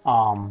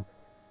 So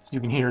you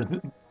can hear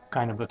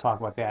kind of the talk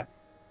about that.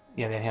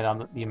 Yeah, they had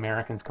all the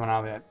Americans coming out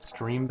of that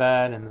stream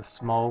bed and the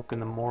smoke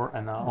and the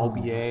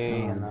OBA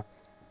and the.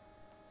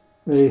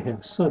 They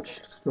have such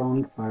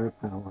strong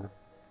firepower.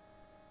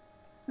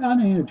 I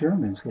mean, the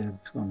Germans had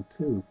some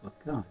too, but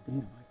God damn,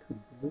 I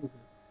couldn't believe it.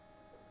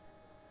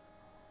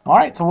 All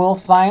right, so we'll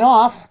sign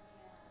off.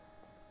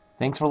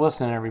 Thanks for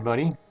listening,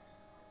 everybody.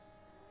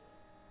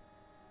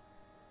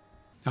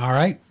 All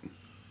right.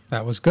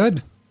 That was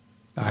good.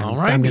 All I'm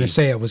righty. going to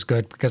say it was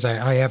good because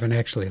I haven't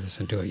actually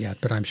listened to it yet,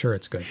 but I'm sure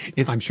it's good.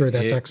 I'm sure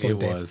that's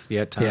excellent. It Dave. was.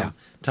 Yeah, Tom. Yeah.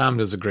 Tom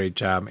does a great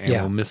job, and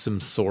Yeah. we'll miss him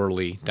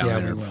sorely down Yeah,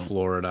 there we in will.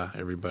 Florida,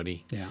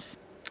 everybody. Yeah.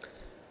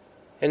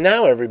 And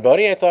now,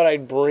 everybody, I thought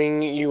I'd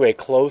bring you a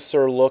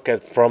closer look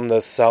at From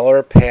the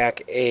Cellar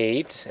Pack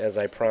 8, as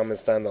I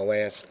promised on the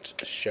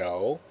last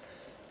show.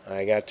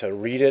 I got to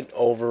read it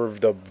over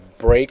the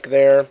break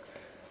there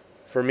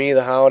for me,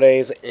 the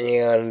holidays,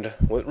 and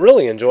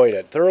really enjoyed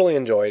it, thoroughly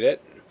enjoyed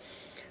it.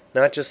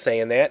 Not just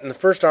saying that. And the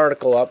first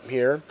article up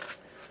here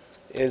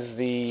is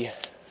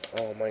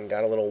oh, mine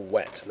got a little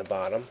wet in the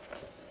bottom.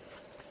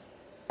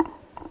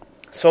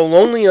 So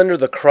Lonely Under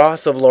the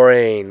Cross of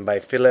Lorraine by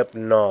Philippe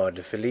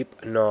Naud,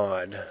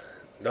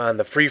 on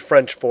the Free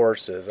French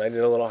Forces. I did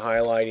a little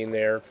highlighting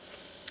there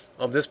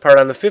of this part.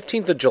 On the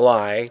 15th of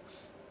July,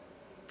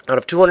 out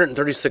of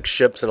 236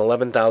 ships and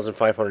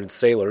 11,500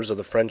 sailors of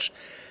the French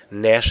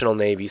National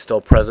Navy still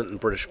present in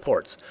British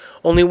ports,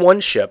 only one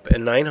ship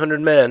and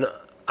 900 men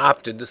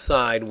opted to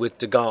side with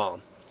de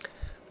Gaulle.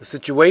 The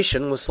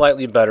situation was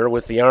slightly better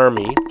with the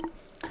army,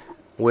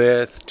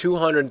 with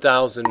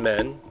 2,000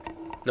 men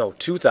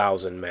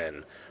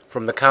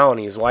from the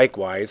colonies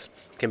likewise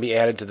can be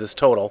added to this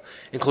total,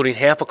 including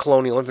half a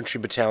colonial infantry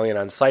battalion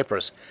on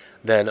Cyprus,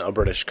 then a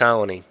British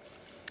colony.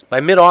 By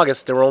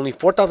mid-August, there were only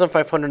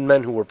 4,500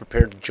 men who were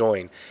prepared to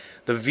join.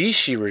 The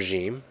Vichy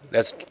regime,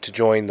 that's to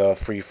join the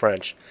Free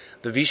French,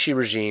 the Vichy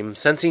regime,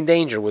 sensing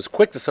danger, was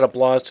quick to set up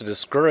laws to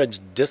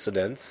discourage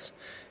dissidents,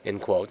 in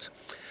quotes.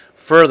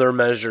 Further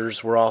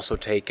measures were also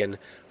taken.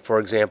 For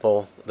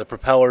example, the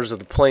propellers of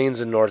the planes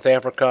in North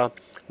Africa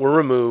were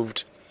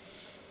removed,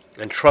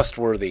 and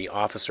trustworthy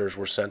officers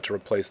were sent to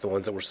replace the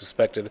ones that were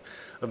suspected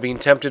of being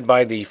tempted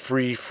by the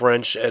Free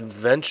French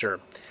adventure.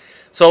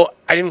 So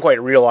I didn't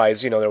quite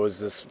realize, there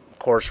was this, of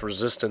course,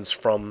 resistance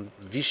from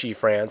Vichy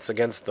France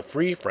against the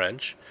Free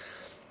French.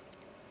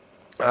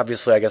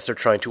 Obviously, I guess they're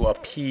trying to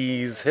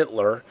appease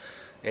Hitler,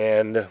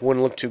 and it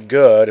wouldn't look too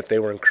good if they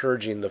were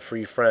encouraging the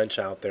Free French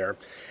out there,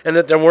 and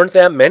that there weren't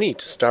that many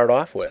to start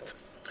off with.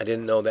 I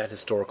didn't know that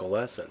historical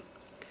lesson.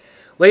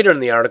 Later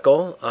in the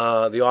article,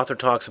 the author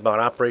talks about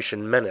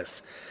Operation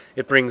Menace.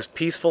 It brings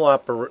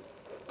peaceful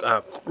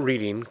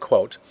reading,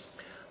 quote,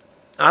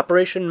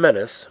 Operation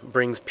Menace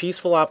brings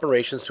peaceful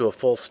operations to a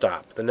full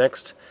stop. The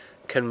next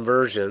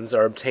conversions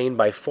are obtained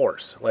by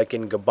force, like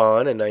in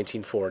Gabon in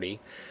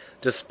 1940.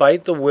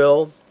 Despite the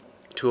will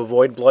to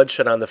avoid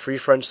bloodshed on the Free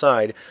French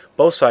side,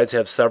 both sides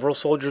have several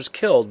soldiers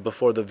killed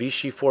before the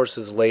Vichy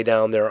forces lay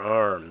down their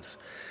arms.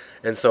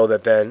 And so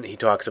that then he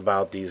talks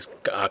about these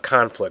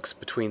conflicts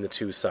between the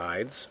two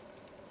sides.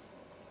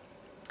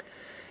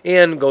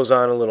 And goes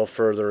on a little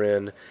further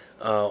in.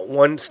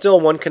 One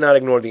cannot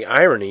ignore the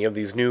irony of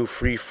these new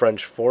Free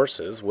French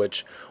forces,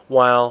 which,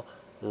 while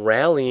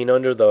rallying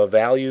under the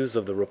values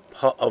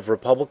of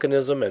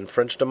republicanism and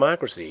French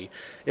democracy,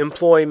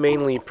 employ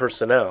mainly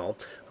personnel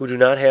who do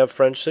not have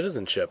French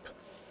citizenship.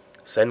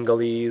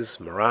 Senegalese,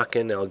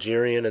 Moroccan,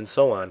 Algerian, and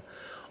so on.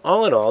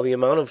 All in all, the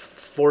amount of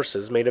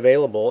forces made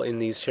available in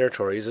these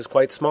territories is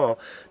quite small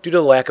due to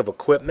the lack of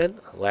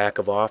equipment, lack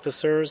of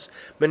officers,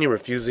 many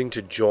refusing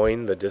to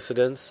join the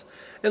dissidents,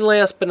 and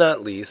last but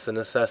not least, the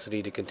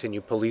necessity to continue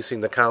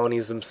policing the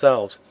colonies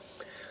themselves.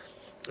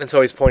 And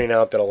so he's pointing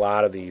out that a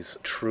lot of these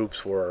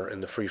troops in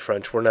the Free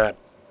French were not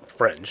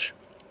French,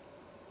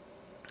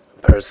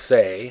 per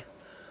se.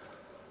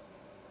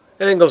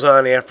 And then goes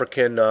on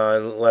African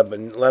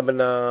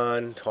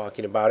Lebanon,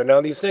 talking about it. Now,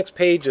 these next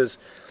pages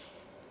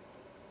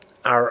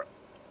are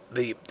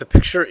the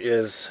picture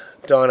is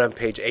done on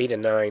page 8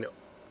 and 9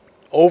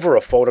 over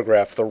a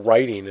photograph. The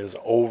writing is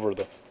over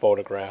the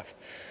photograph.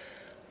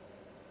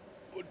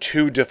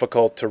 Too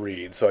difficult to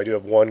read. So I do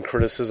have one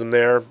criticism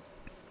there.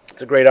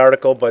 It's a great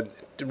article, but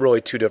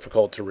really too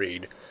difficult to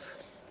read.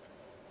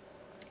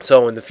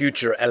 So in the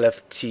future,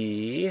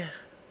 LFT,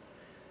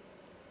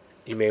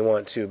 you may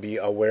want to be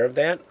aware of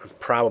that.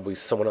 Probably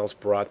someone else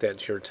brought that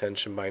to your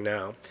attention by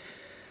now.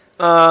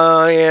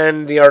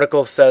 And the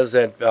article says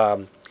that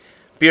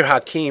Bir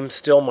Hakeim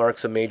still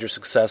marks a major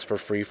success for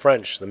Free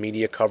French. The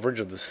media coverage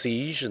of the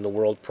siege in the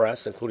world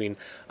press, including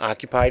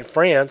occupied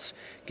France,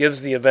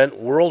 gives the event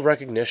world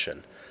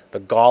recognition. The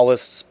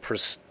Gaullists'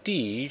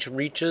 prestige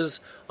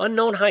reaches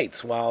unknown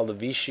heights, while the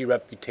Vichy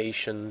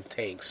reputation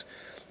tanks.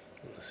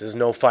 This is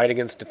no fight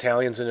against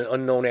Italians in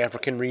unknown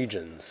African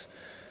regions,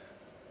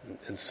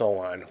 and so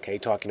on. Okay,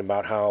 talking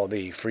about how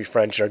the Free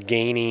French are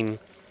gaining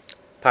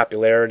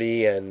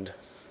popularity and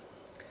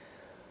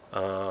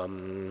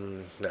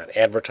not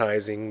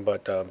advertising,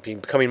 but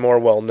becoming more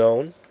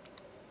well-known.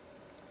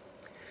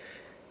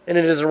 And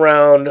it is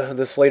around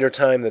this later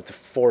time that the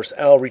Force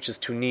L reaches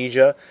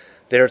Tunisia.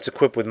 There it's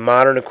equipped with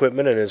modern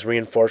equipment and is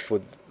reinforced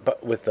with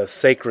the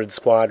Sacred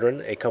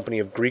Squadron, a company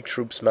of Greek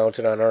troops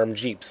mounted on armed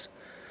jeeps.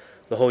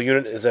 The whole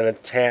unit is then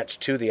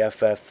attached to the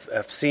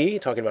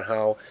FFFC, talking about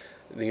how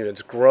the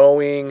unit's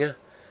growing.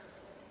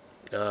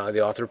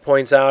 The author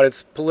points out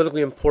it's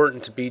politically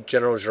important to beat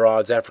General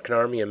Giraud's African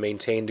army and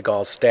maintain de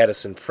Gaulle's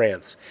status in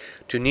France.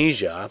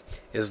 Tunisia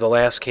is the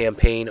last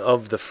campaign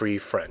of the Free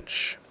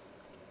French.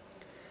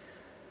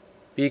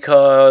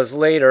 Because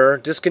later,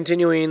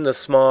 discontinuing the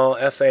small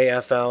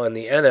FAFL and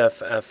the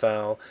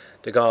NFFL,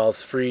 de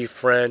Gaulle's Free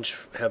French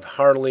have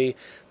hardly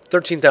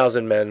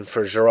 13,000 men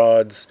for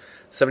Giraud's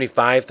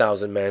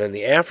 75,000 men in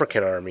the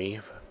African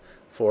Army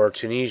for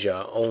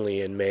Tunisia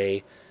only in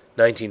May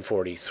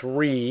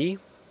 1943.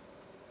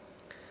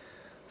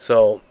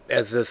 So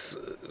as this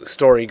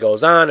story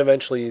goes on,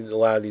 eventually a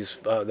lot of these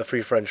the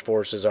Free French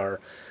forces are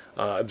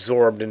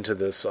absorbed into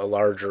this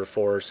larger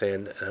force,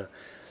 and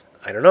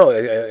I don't know,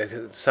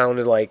 it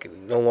sounded like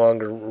no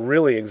longer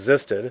really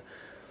existed.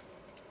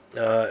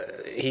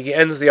 He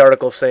ends the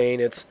article saying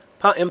it's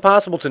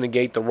impossible to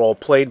negate the role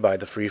played by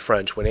the Free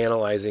French when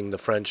analyzing the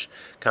French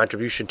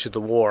contribution to the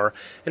war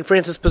and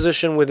France's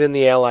position within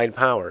the Allied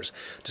powers.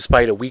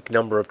 Despite a weak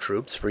number of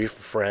troops, Free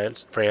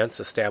France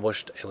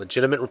established a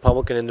legitimate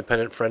Republican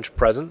independent French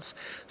presence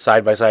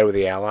side by side with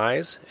the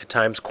Allies, at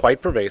times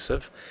quite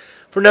pervasive.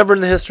 For never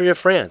in the history of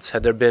France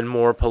had there been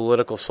more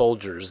political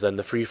soldiers than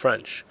the Free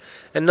French,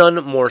 and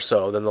none more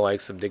so than the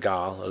likes of de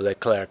Gaulle or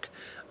Leclerc,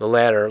 the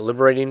latter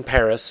liberating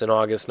Paris in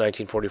August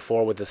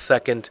 1944 with the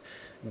 2nd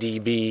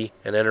DB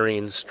and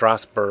entering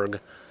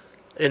Strasbourg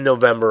in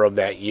November of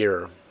that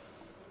year.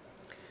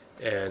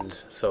 And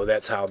so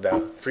that's how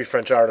the Free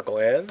French article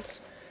ends.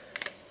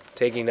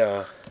 Taking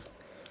a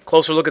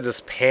closer look at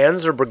this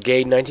Panzer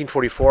Brigade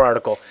 1944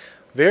 article.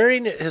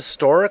 Very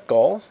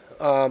historical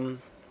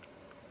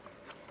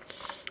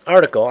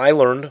article. I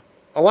learned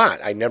a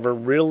lot. I never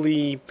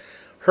really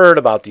heard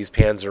about these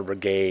Panzer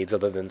Brigades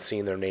other than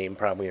seeing their name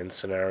probably in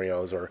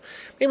scenarios, or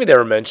maybe they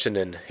were mentioned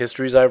in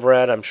histories I've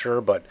read, I'm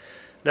sure, but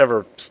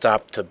never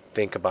stopped to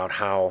think about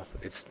how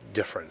it's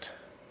different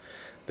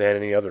than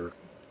any other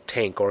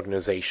tank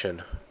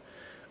organization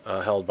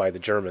held by the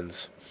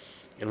Germans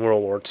in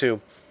World War II.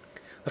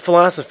 The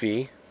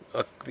philosophy,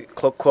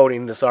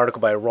 quoting this article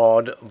by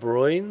Rod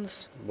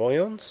Boyens,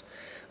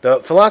 the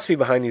philosophy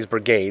behind these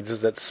brigades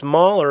is that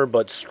smaller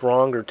but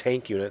stronger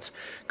tank units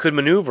could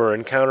maneuver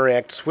and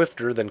counteract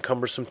swifter than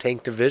cumbersome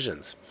tank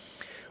divisions,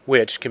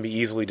 which can be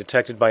easily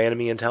detected by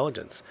enemy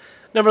intelligence.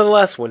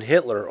 Nevertheless, when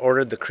Hitler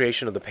ordered the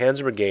creation of the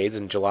Panzer Brigades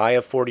in July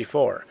of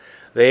 1944,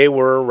 they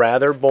were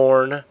rather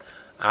born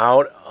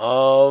out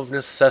of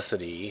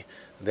necessity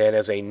than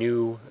as a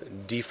new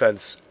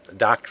defense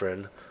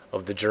doctrine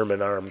of the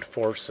German armed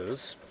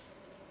forces.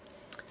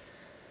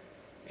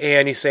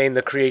 And he's saying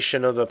the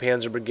creation of the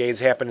Panzer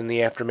Brigades happened in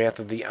the aftermath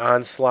of the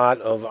onslaught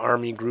of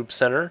Army Group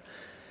Center.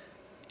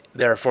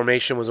 Their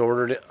formation was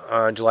ordered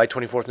on July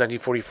 24th,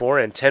 1944,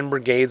 and 10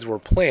 brigades were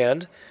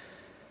planned.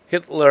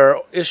 Hitler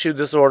issued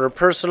this order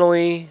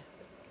personally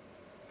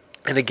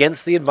and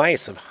against the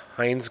advice of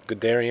Heinz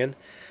Guderian,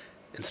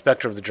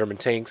 inspector of the German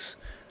tanks.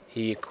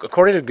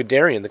 According to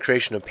Guderian, the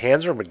creation of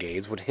Panzer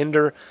Brigades would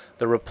hinder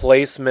the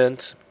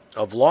replacement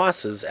of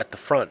losses at the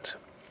front,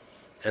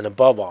 and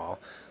above all,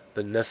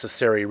 the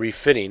necessary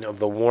refitting of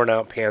the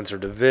worn-out Panzer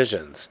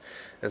divisions.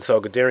 And so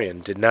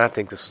Guderian did not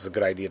think this was a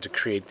good idea to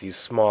create these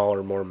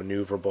smaller, more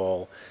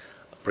maneuverable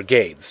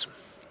brigades.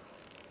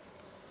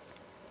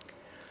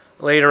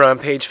 Later on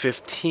page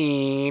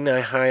 15,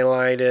 I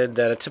highlighted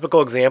that a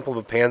typical example of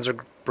a Panzer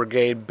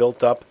Brigade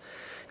built up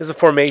is the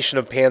formation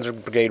of Panzer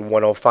Brigade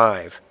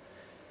 105.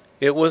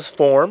 It was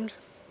formed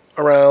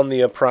around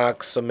the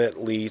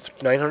approximately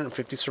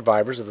 950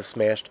 survivors of the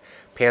smashed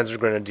Panzer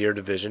Grenadier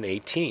Division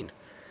 18.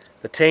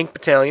 The tank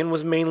battalion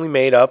was mainly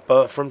made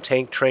up from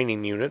tank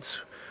training units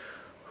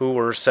who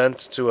were sent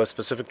to a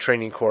specific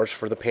training course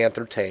for the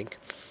Panther tank.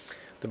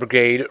 The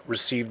brigade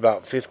received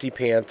about 50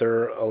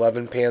 Panther,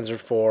 11 Panzer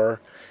IV,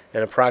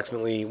 and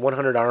approximately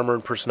 100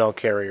 armored personnel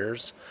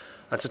carriers.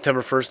 On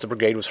September 1st, the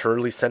brigade was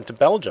hurriedly sent to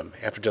Belgium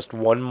after just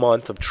 1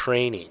 month of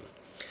training.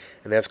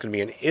 And that's going to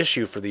be an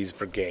issue for these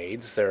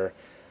brigades. They're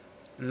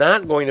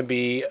not going to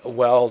be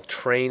well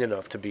trained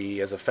enough to be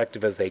as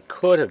effective as they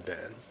could have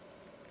been.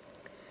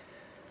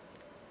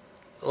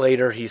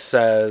 Later he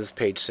says,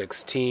 page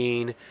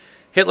 16,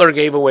 Hitler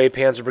gave away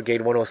Panzer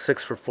Brigade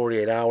 106 for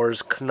 48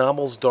 hours.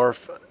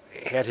 Knobelsdorff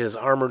had his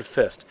armored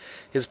fist.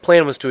 His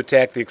plan was to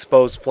attack the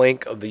exposed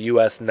flank of the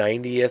U.S.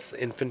 90th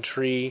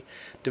Infantry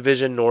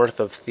Division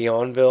north of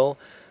Thionville.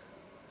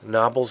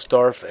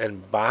 Knobelsdorff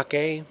and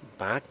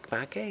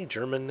Backe,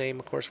 German name,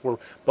 of course, were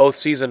both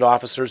seasoned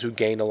officers who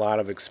gained a lot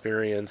of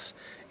experience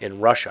in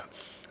Russia.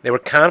 They were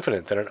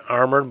confident that an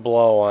armored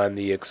blow on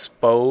the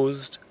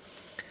exposed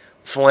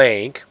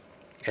flank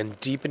and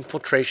deep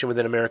infiltration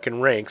within American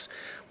ranks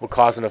would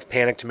cause enough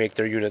panic to make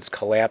their units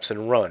collapse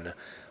and run,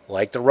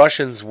 like the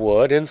Russians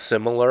would in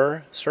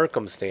similar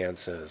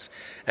circumstances.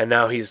 And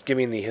now he's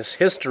giving his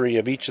history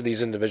of each of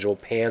these individual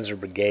Panzer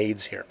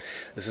Brigades here.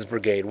 This is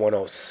Brigade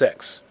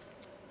 106.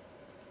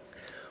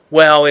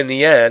 Well, in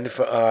the end,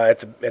 at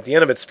the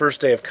end of its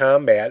first day of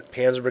combat,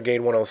 Panzer Brigade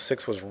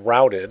 106 was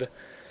routed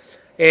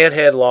and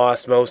had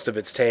lost most of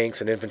its tanks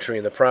and infantry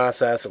in the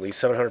process. At least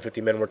 750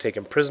 men were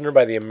taken prisoner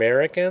by the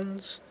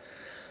Americans,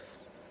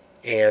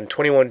 and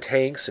 21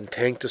 tanks and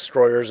tank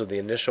destroyers of the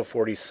initial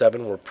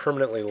 47 were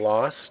permanently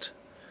lost,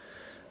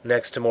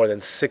 next to more than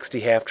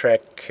 60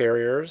 half-track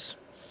carriers.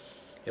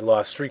 It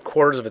lost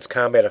 3/4 of its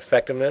combat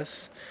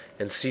effectiveness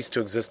and ceased to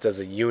exist as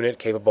a unit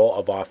capable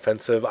of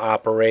offensive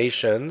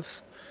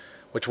operations,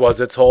 which was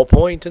its whole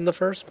point in the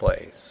first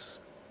place.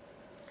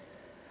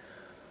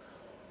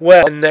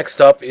 Well,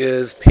 next up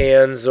is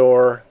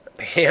Panzer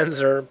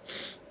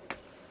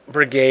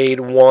Brigade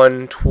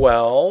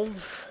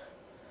 112.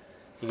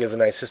 He gives a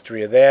nice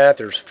history of that.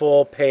 There's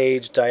full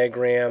page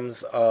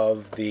diagrams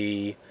of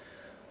the,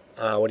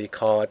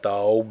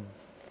 the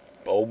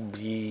OB,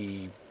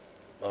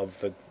 of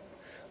the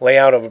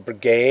layout of a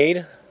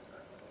brigade,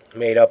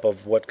 made up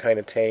of what kind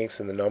of tanks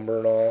and the number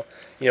and all,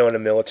 and the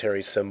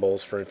military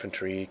symbols for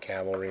infantry,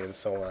 cavalry, and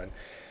so on,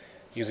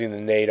 using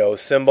the NATO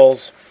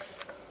symbols.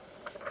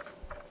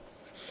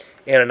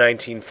 And a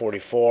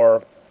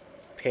 1944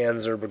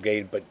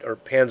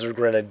 Panzer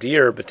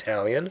Grenadier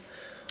Battalion,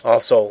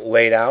 also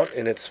laid out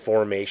in its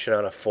formation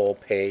on a full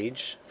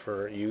page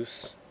for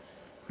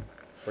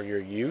your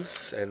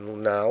use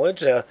and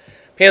knowledge.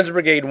 Panzer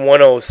Brigade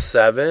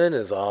 107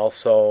 is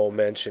also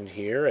mentioned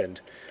here,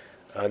 and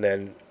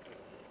then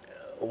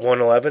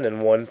 111 and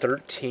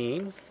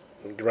 113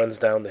 runs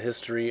down the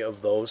history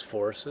of those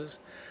forces.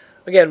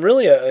 Again,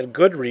 really a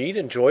good read,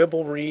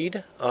 enjoyable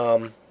read.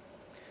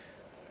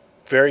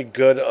 Very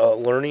good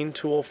learning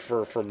tool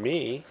for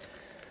me.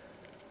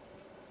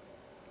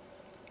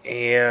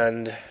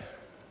 And,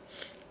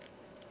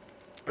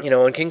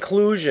 in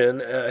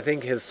conclusion, I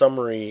think his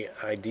summary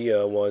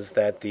idea was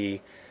that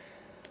the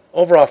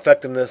overall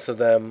effectiveness of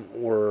them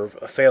were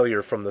a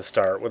failure from the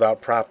start. Without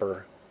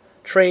proper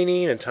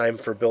training and time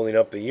for building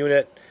up the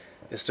unit,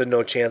 it stood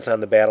no chance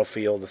on the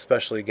battlefield,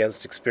 especially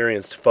against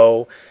experienced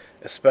foe,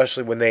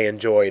 especially when they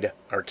enjoyed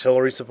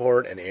artillery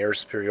support and air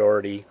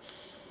superiority.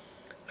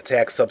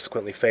 Attacks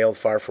subsequently failed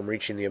far from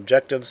reaching the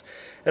objectives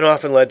and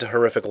often led to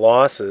horrific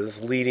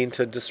losses, leading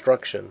to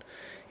destruction.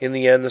 In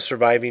the end, the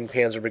surviving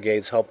panzer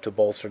brigades helped to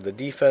bolster the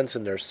defense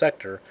in their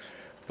sector,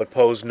 but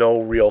posed no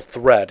real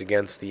threat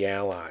against the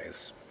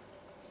Allies.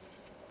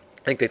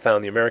 I think they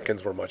found the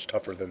Americans were much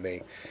tougher than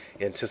they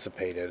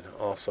anticipated,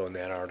 also in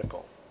that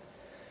article.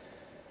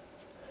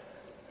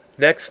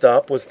 Next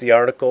up was the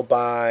article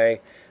by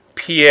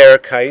Pierre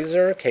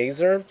Kaiser,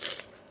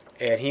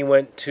 and he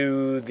went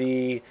to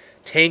the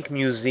Tank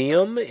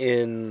Museum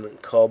in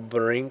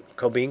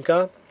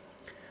Kobinka,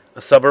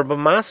 a suburb of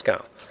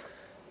Moscow.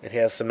 It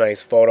has some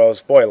nice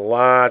photos. Boy,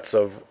 lots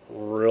of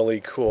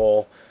really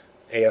cool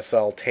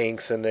ASL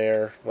tanks in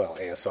there. Well,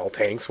 ASL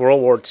tanks,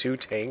 World War II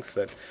tanks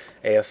that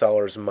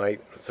ASLers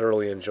might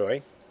thoroughly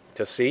enjoy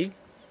to see.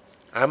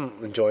 I'm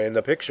enjoying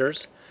the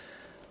pictures.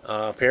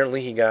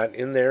 Apparently he got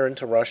in there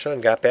into Russia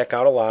and got back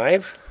out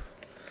alive.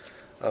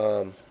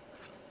 Then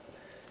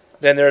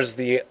there's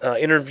the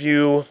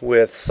interview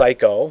with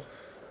Psycho,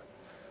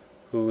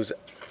 whose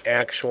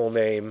actual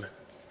name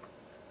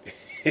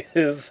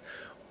is...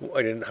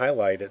 I didn't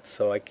highlight it,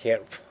 so I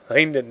can't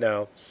find it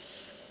now.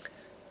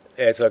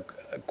 It's a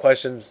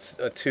question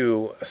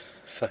to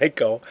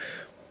Psycho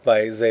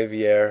by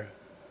Xavier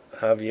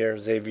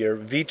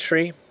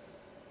Vitry.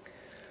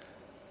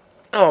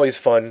 Always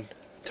fun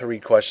to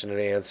read question and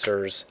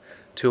answers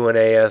to an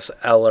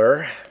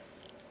ASLer.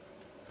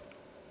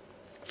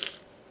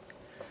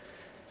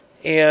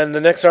 And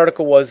the next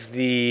article was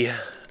the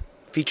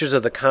features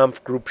of the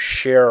Conf Group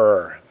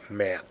Sharer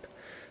map.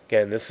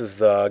 Again, this is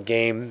the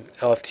game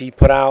LFT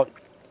put out.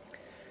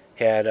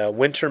 Had a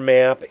winter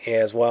map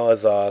as well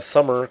as a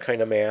summer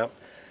kind of map.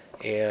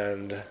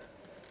 And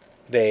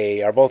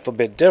they are both a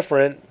bit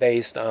different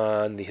based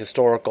on the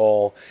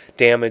historical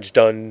damage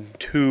done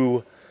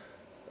to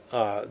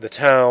the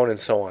town and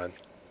so on.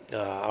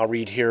 I'll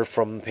read here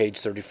from page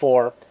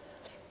 34.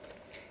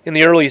 In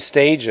the early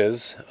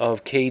stages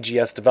of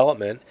KGS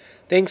development,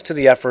 thanks to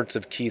the efforts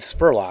of Keith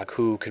Spurlock,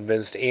 who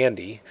convinced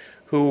Andy,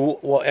 who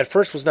at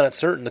first was not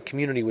certain the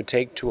community would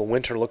take to a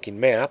winter-looking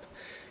map,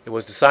 it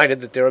was decided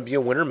that there would be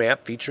a winter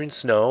map featuring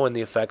snow and the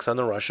effects on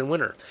the Russian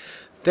winter.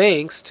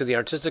 Thanks to the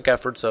artistic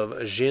efforts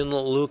of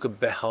Jean-Luc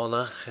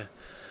Behonach,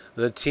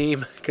 the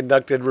team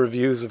conducted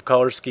reviews of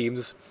color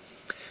schemes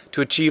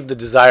to achieve the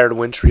desired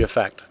wintry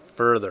effect.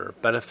 Further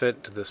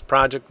benefit to this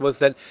project was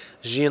that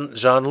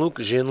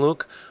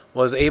Jean-Luc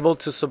was able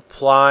to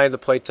supply the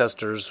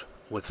playtesters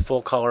with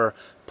full-color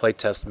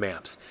playtest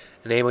maps,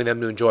 enabling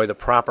them to enjoy the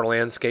proper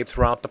landscape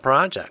throughout the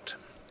project.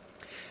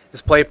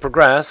 As play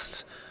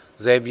progressed,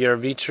 Xavier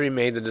Vitry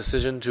made the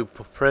decision to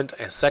print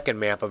a second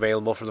map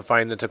available for the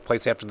fighting that took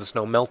place after the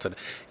snow melted.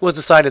 It was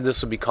decided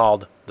this would be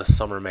called the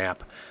Summer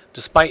Map,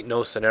 despite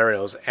no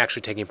scenarios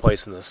actually taking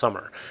place in the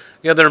summer.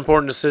 The other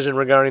important decision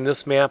regarding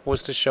this map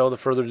was to show the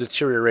further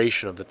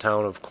deterioration of the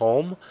town of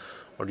Cholm,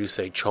 or do you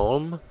say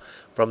Cholm,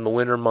 from the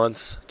winter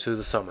months to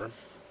the summer.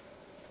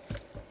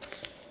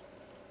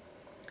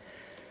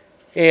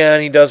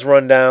 And he does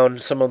run down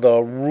some of the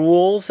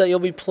rules that you'll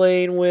be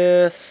playing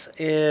with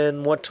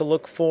and what to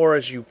look for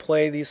as you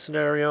play these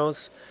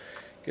scenarios.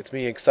 Gets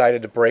me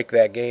excited to break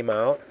that game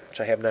out,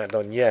 which I have not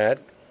done yet.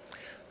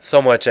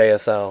 So much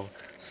ASL,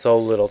 so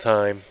little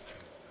time.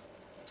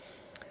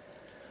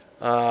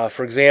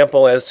 For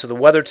example, as to the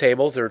weather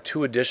tables, there are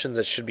two additions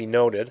that should be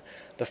noted.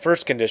 The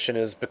first condition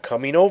is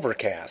becoming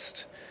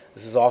overcast.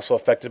 This is also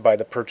affected by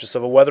the purchase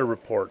of a weather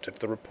report. If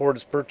the report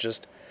is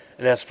purchased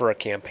and asks for a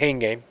campaign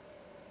game,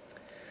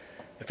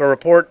 If a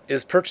report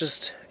is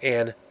purchased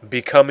and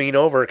becoming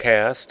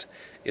overcast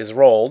is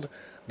rolled,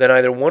 then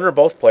either one or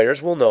both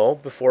players will know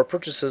before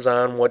purchases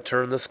on what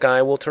turn the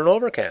sky will turn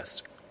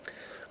overcast.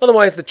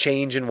 Otherwise, the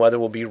change in weather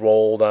will be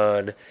rolled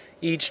on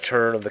each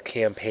turn of the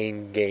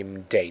campaign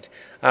game date.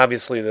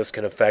 Obviously, this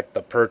can affect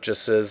the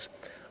purchases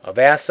of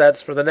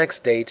assets for the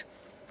next date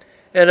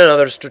and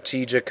another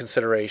strategic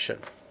consideration.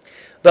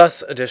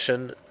 Thus,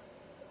 the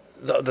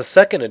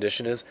second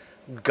addition is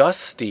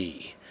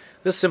gusty.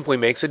 This simply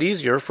makes it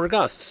easier for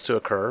gusts to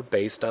occur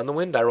based on the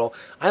wind die roll.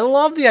 I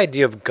love the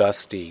idea of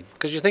gusty,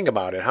 because you think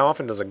about it. How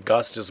often does a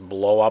gust just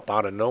blow up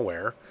out of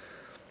nowhere?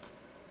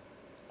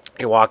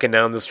 You're walking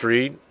down the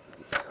street,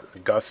 a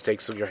gust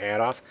takes your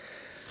hat off,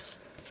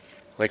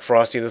 like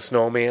Frosty the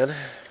Snowman,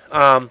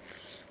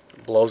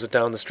 blows it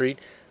down the street.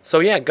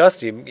 So yeah,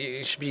 gusty.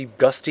 You should be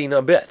gusting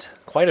a bit,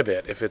 quite a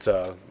bit, if it's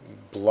a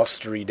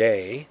blustery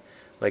day,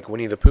 like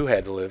Winnie the Pooh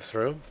had to live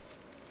through.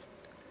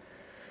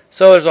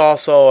 So there's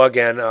also,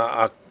 again,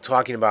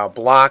 talking about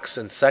blocks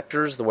and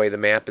sectors, the way the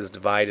map is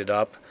divided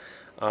up.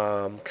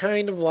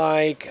 Kind of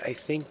like, I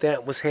think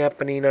that was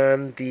happening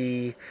on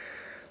the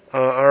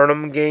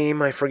Arnhem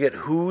game. I forget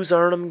whose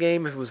Arnhem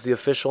game, if it was the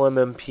official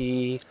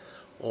MMP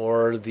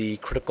or the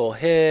critical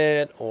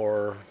hit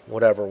or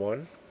whatever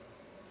one.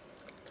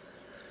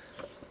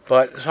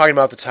 But talking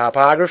about the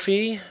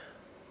topography,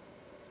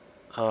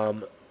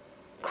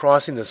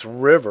 crossing this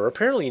river,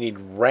 apparently you need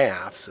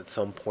rafts at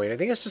some point. I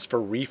think it's just for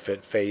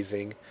refit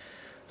phasing.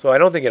 So I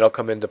don't think it'll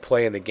come into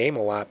play in the game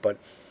a lot, but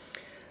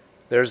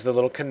there's the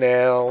little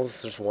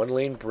canals, there's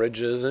one-lane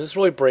bridges, and this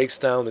really breaks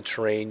down the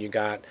terrain. You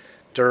got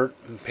dirt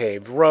and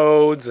paved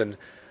roads and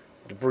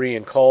debris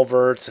and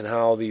culverts and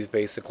how these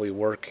basically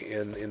work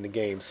in the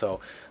game.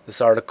 So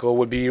this article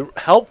would be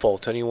helpful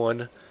to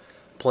anyone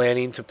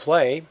planning to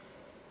play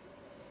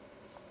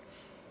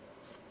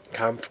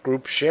Conf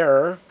Group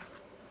Share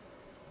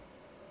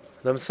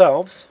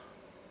themselves.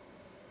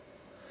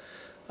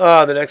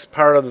 The next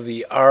part of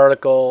the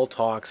article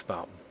talks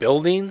about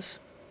buildings.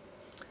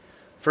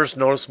 First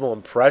noticeable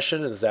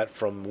impression is that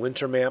from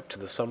winter map to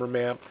the summer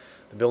map,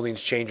 the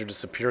buildings change or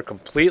disappear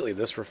completely.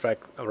 This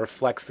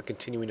reflects the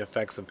continuing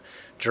effects of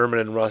German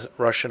and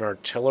Russian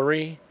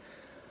artillery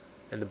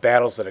and the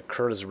battles that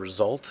occurred as a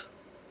result.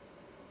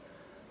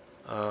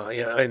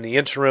 In the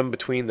interim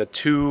between the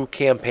two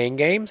campaign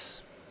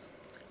games,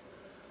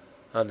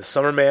 on the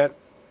summer map,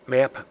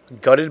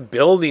 gutted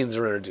buildings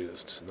are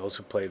introduced. Those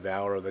who play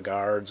Valor of the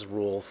Guards,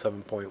 Rule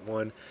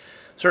 7.1.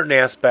 Certain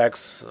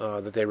aspects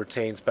that they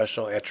retain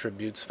special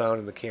attributes found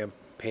in the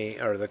campaign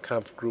or the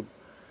Conf Group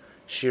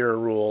Share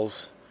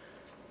rules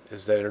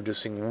is that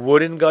introducing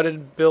wooden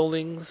gutted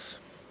buildings.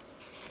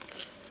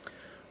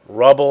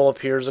 Rubble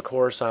appears, of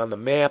course, on the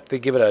map. They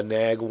give it a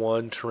Nag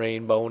 1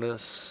 terrain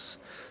bonus.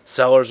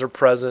 Cellars are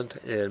present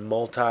in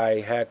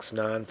multi-hex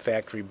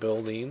non-factory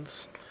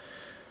buildings,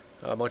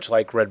 much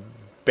like red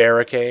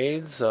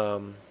barricades.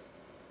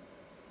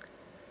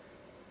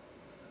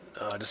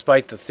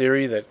 Despite the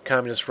theory that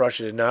Communist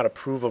Russia did not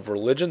approve of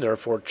religion, there are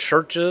 4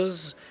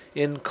 churches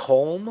in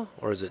Cholm,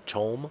 or is it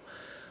Cholm,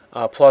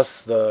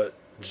 plus the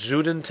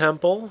Juden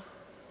Temple.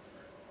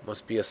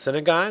 Must be a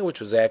synagogue, which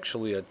was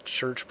actually a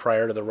church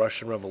prior to the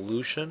Russian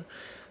Revolution.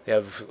 They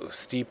have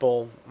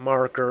steeple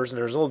markers, and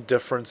there's little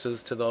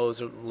differences to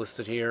those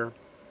listed here.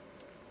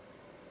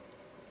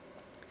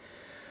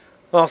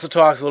 It also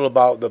talks a little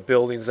about the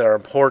buildings that are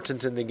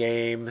important in the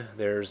game.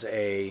 There's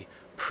a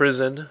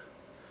prison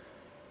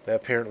that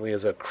apparently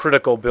is a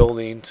critical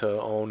building to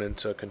own and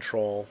to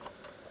control.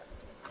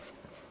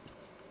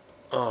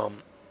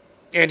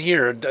 And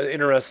here, an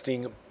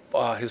interesting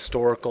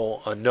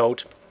historical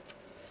note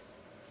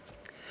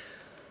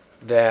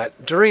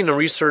that during the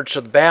research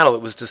of the battle,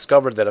 it was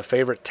discovered that a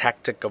favorite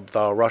tactic of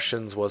the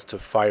Russians was to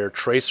fire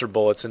tracer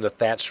bullets into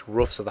thatched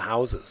roofs of the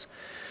houses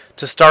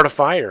to start a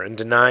fire and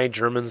deny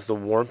Germans the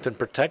warmth and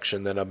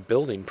protection that a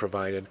building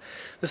provided.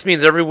 This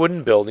means every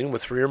wooden building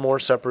with 3 or more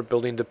separate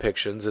building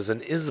depictions is an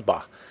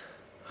Isba,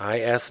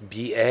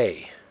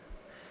 I-S-B-A.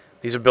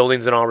 These are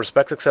buildings in all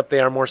respects, except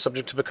they are more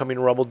subject to becoming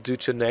rubble due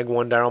to Neg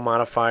 1 dial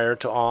modifier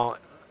to all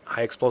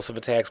high explosive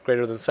attacks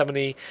greater than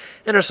 70,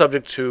 and are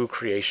subject to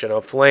creation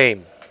of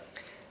flame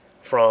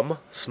from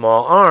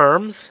small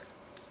arms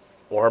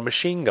or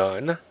machine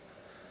gun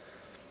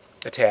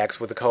attacks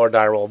with a color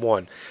die roll of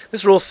 1.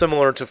 This rule is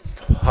similar to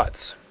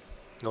huts.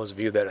 Those of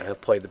you that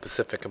have played the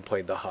Pacific and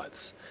played the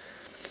huts.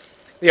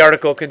 The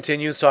article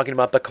continues talking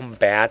about the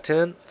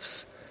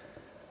combatants.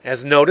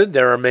 As noted,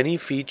 there are many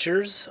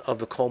features of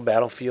the Cologne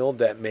battlefield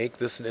that make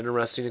this an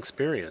interesting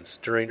experience.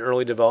 During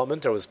early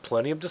development, there was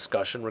plenty of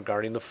discussion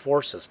regarding the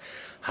forces.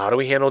 How do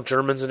we handle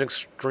Germans in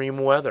extreme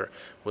weather,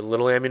 with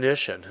little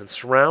ammunition, and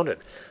surrounded?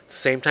 At the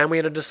same time, we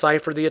had to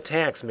decipher the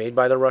attacks made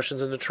by the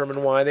Russians and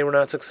determine why they were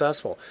not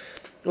successful.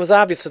 It was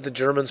obvious that the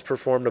Germans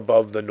performed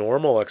above the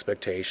normal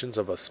expectations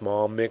of a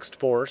small mixed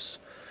force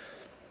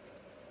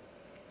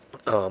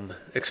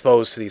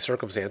exposed to these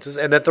circumstances,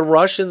 and that the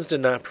Russians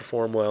did not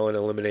perform well in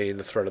eliminating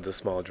the threat of the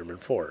small German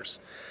force.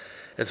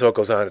 And so it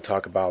goes on to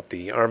talk about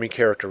the army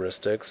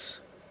characteristics.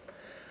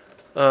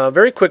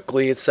 Very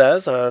quickly, it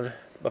says, on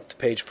up to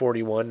page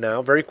 41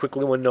 now, very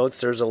quickly one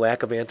notes there's a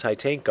lack of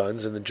anti-tank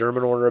guns in the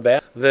German order of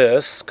battle.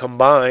 This,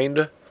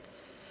 combined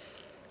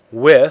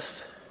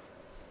with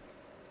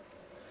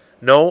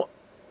no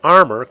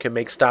armor, can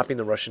make stopping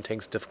the Russian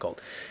tanks difficult.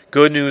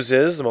 Good news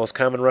is the most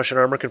common Russian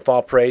armor can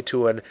fall prey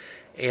to an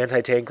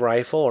anti-tank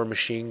rifle or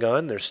machine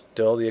gun. There's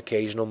still the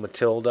occasional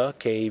Matilda,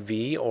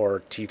 KV,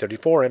 or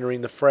T-34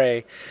 entering the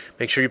fray.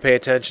 Make sure you pay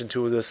attention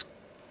to this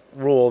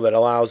rule that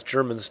allows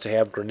Germans to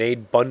have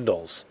grenade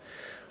bundles,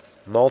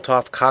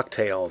 Molotov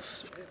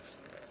cocktails,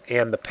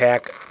 and the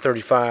PaK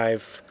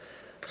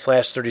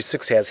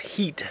 35/36 has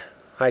heat,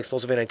 high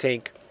explosive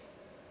anti-tank.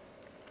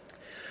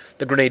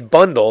 The grenade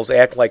bundles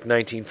act like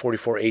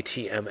 1944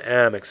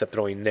 ATMM, except it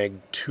only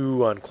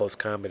neg-2 on close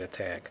combat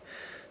attack.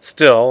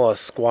 Still, a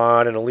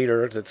squad and a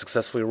leader that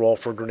successfully roll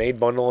for a grenade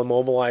bundle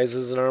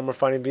immobilizes an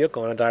armor-fighting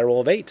vehicle on a die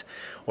roll of 8,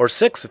 or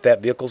 6 if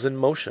that vehicle's in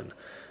motion.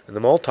 And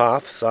the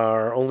Molotovs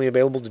are only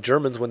available to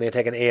Germans when they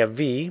attack an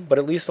AFV, but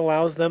at least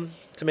allows them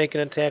to make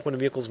an attack when the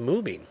vehicle's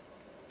moving.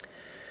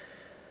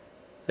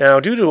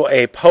 Now, due to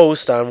a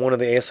post on one of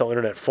the ASL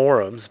Internet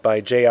forums by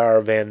J.R.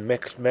 Van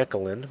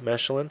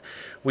Mechelen,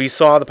 we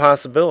saw the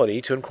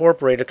possibility to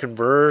incorporate a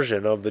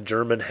conversion of the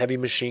German heavy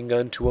machine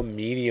gun to a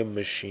medium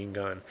machine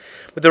gun.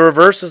 But the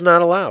reverse is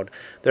not allowed.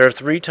 There are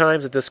 3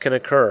 times that this can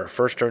occur.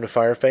 First during the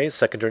fire phase,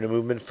 second during the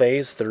movement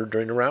phase, third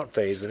during the rout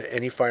phase. In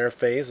any fire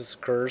phase, this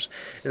occurs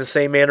in the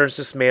same manner as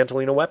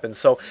dismantling a weapon.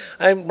 So,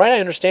 I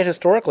understand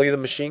historically the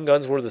machine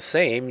guns were the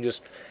same. You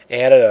just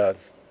added a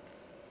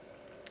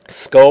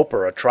scope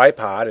or a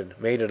tripod and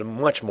made it a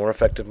much more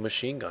effective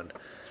machine gun.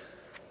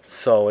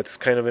 So it's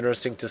kind of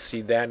interesting to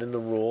see that in the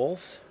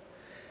rules.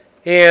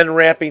 And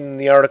wrapping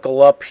the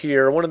article up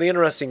here, one of the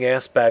interesting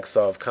aspects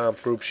of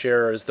Comp Group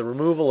Share is the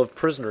removal of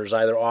prisoners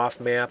either off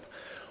map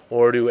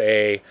or to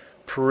a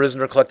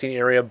prisoner collecting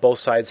area. Both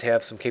sides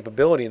have some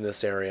capability in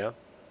this area.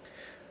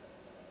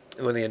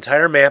 When the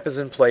entire map is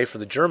in play for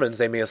the Germans,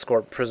 they may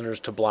escort prisoners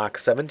to block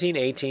 17,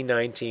 18,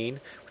 19,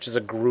 which is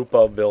a group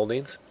of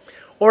buildings,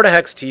 or to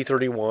hex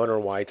T31 or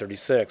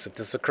Y36. If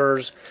this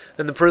occurs,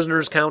 then the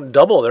prisoners count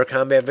double their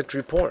combat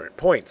victory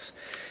points.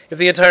 If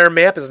the entire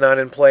map is not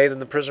in play, then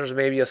the prisoners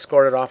may be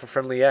escorted off a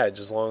friendly edge,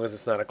 as long as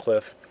it's not a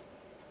cliff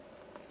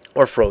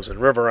or frozen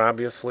river,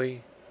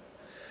 obviously.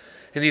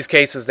 In these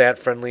cases, that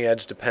friendly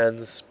edge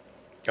depends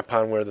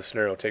upon where the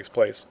scenario takes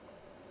place.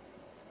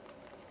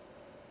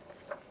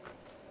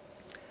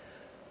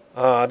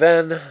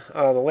 Then,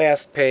 the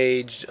last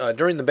page,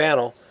 during the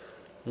battle,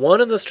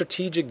 one of the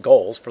strategic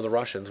goals for the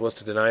Russians was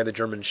to deny the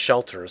Germans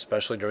shelter,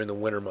 especially during the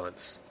winter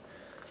months.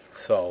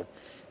 So,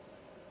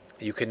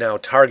 you can now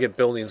target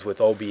buildings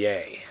with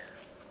OBA.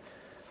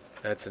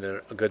 That's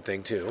a good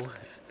thing, too.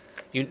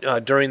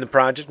 During the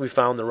project, we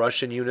found the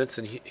Russian units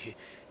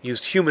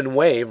used human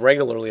wave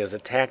regularly as a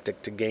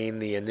tactic to gain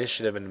the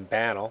initiative in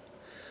battle.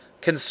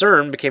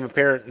 Concern became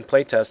apparent in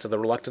playtest of the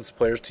reluctance of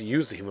players to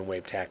use the human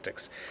wave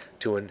tactics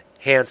to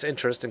enhance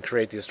interest and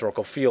create the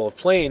historical feel of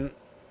playing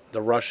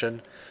the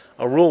Russian.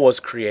 A rule was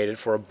created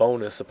for a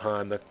bonus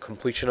upon the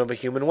completion of a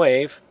human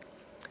wave.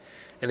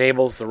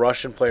 Enables the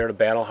Russian player to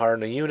battle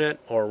harden a unit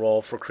or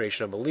roll for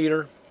creation of a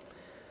leader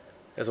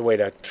as a way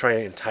to try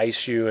and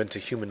entice you into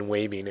human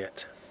waving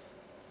it.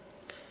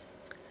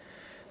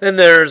 Then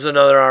there's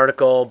another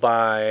article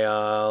by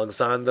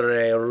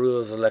Alexandre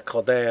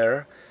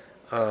Rouz-Lecoder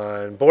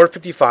on Board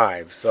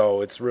 55.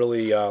 So it's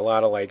really a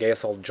lot of like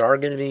ASL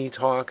jargon-y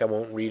talk. I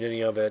won't read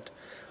any of it.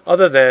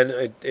 Other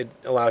than it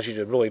allows you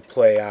to really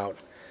play out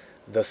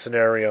the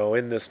scenario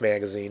in this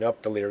magazine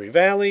up the Leary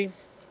Valley.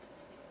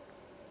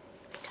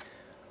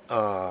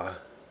 And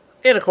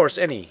of course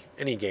any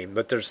game,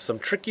 but there's some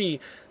tricky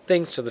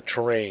things to the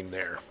terrain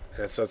there.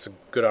 And so it's a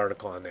good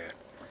article on that.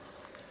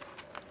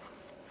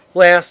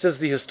 Last is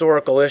the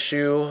historical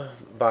issue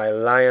by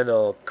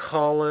Lionel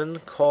Collin.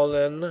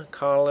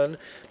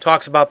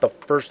 Talks about the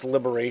first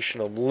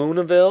liberation of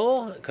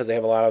Luneville, because they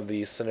have a lot of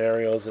these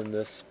scenarios in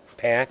this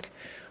pack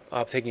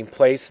taking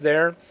place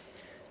there.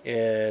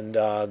 And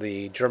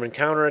the German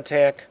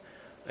counterattack,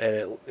 and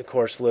it of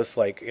course lists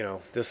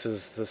this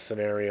is the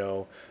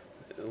scenario,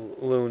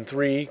 Lune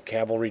 3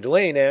 cavalry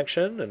delaying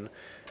action, and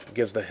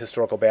gives the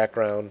historical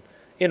background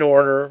in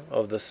order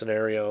of the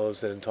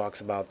scenarios, and talks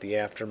about the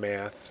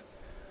aftermath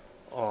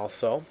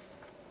also.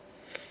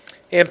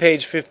 And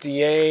page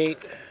 58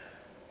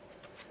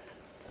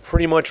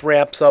 pretty much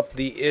wraps up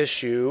the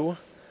issue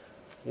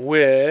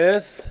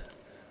with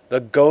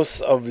the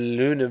Ghosts of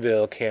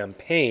Luneville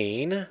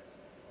campaign.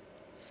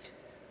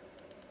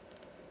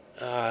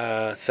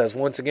 It says,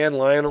 once again,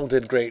 Lionel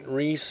did great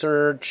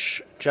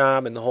research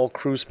job, and the whole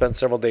crew spent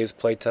several days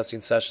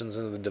playtesting sessions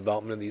into the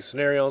development of these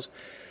scenarios.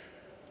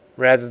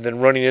 Rather than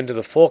running into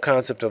the full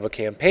concept of a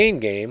campaign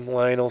game,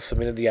 Lionel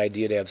submitted the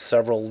idea to have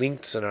several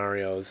linked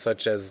scenarios,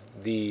 such as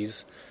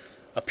these,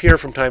 appear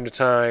from time to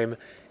time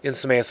in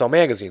some ASL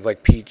magazines,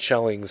 like Pete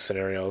Schelling's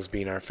scenarios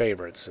being our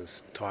favorites,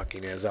 as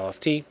talking as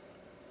LFT.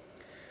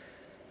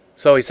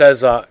 So he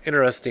says,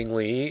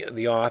 interestingly,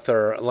 the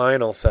author,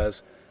 Lionel,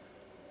 says,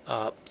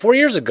 4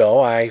 years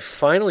ago, I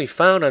finally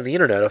found on the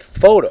internet a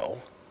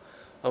photo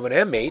of an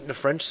M8 in a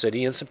French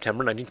city in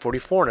September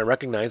 1944, and I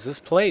recognized this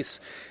place.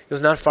 It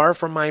was not far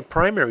from my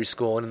primary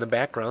school, and in the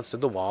background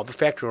stood the wall of the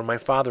factory where my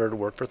father had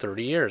worked for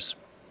 30 years.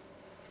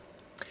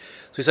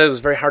 So he said it was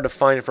very hard to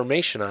find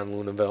information on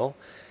Luneville,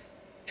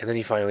 and then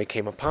he finally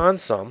came upon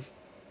some.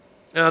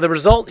 The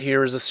result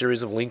here is a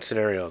series of linked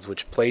scenarios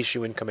which place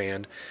you in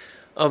command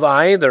of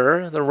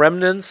either the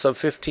remnants of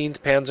 15th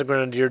Panzer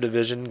Grenadier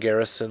Division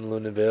garrison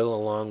Luneville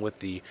along with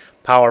the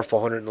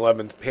powerful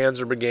 111th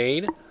Panzer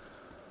Brigade,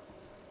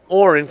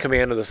 or in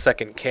command of the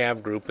 2nd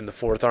Cav Group in the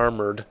 4th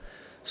Armored,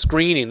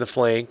 screening the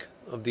flank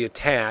of the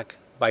attack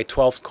by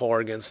 12th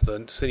Corps against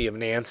the city of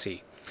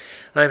Nancy.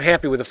 And I'm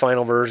happy with the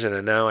final version,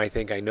 and now I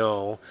think I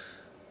know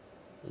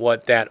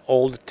what that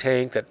old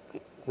tank that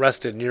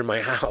rested near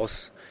my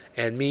house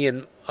and me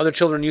and other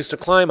children used to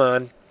climb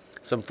on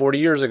some 40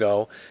 years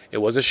ago. It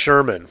was a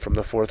Sherman from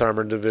the 4th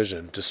Armored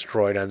Division,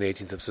 destroyed on the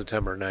 18th of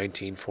September,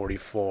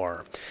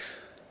 1944.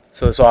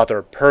 So this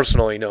author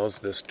personally knows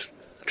this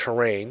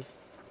terrain.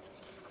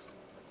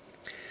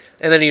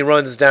 And then he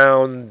runs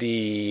down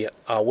the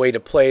way to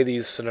play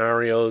these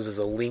scenarios as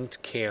a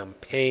linked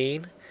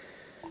campaign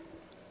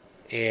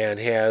and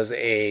has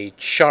a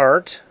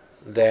chart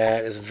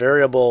that is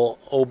variable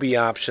OB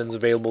options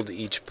available to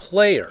each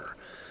player.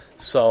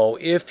 So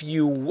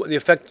the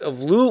effect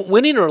of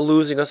winning or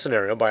losing a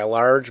scenario by a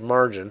large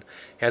margin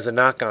has a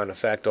knock-on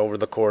effect over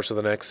the course of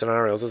the next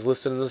scenarios as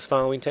listed in this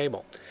following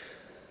table.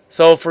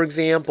 So, for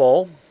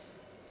example,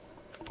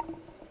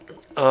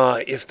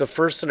 if the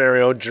first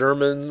scenario,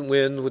 German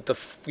win with the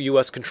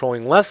U.S.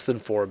 controlling less than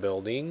 4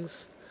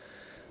 buildings,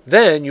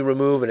 then you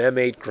remove an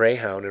M8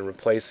 Greyhound and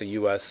replace a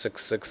U.S.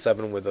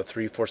 667 with a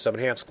 347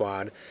 half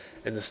squad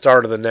in the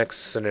start of the next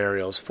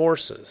scenario's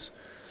forces.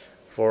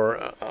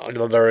 For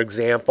another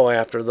example,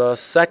 after the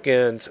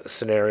second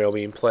scenario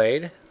being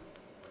played,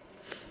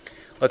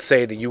 let's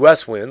say the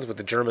U.S. wins with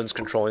the Germans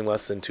controlling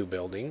less than 2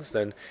 buildings,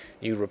 then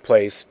you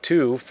replace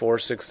 2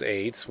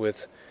 468s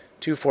with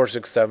 2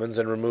 467s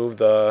and remove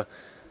the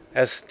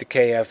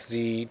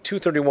SDKFZ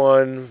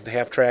 231, the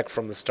half track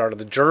from the start of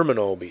the German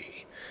OB.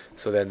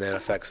 So then that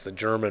affects the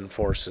German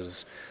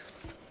forces.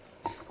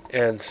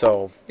 And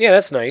so, yeah,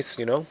 that's nice,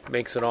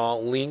 makes it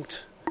all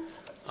linked.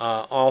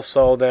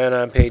 Also, then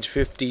on page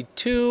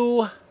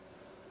 52,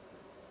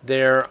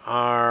 there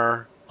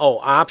are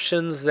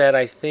options that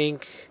I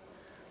think,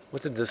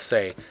 what did this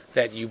say?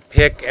 That you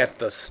pick at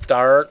the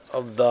start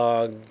of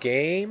the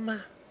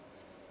game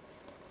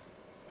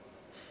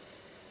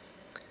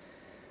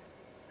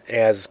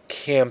as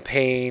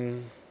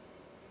campaign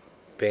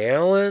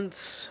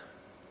balance.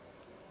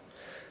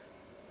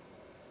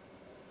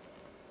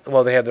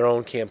 Well, they have their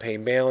own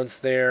campaign balance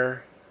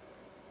there.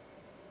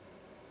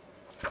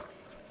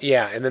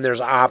 Yeah, and then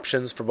there's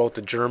options for both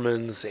the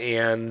Germans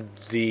and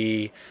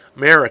the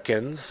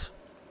Americans.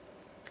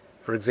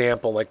 For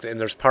example,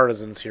 and there's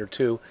partisans here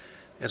too,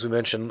 as we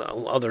mentioned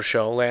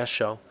last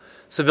show.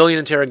 Civilian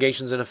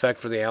interrogations in effect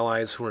for the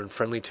Allies who are in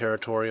friendly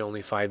territory.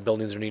 Only 5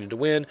 buildings are needed to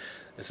win.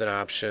 It's an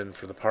option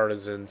for the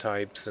partisan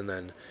types. And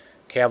then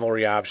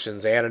cavalry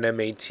options. Add an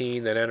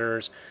M18 that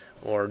enters.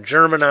 Or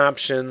German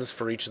options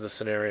for each of the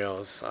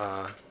scenarios.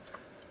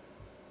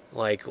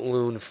 Like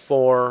Lune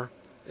 4.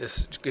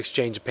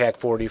 Exchange a Pak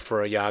 40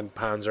 for a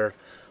Jagdpanzer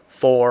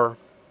 4.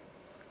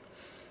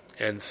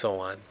 And so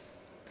on.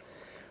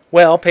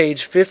 Well,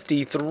 page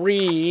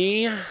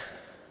 53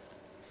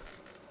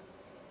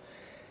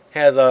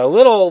 has a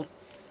little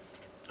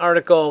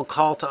article,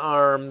 call to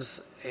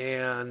arms,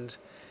 and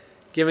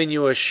giving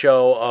you a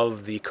show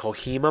of the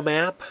Kohima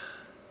map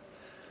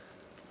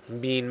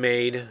being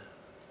made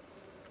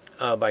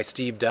by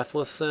Steve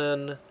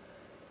Deathlison.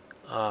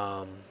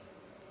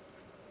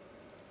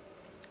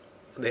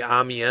 The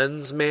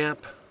Amiens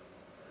map,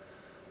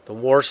 the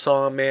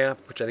Warsaw map,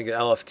 which I think is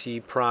an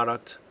LFT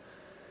product.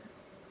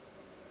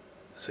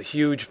 It's a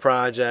huge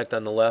project.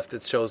 On the left,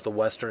 it shows the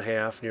western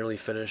half nearly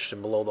finished,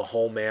 and below the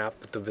whole map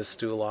with the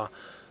Vistula.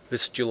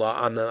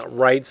 On the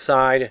right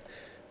side,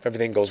 if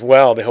everything goes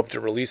well, they hope to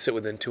release it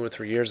within 2 or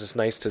 3 years. It's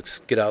nice to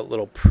get a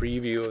little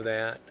preview of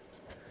that.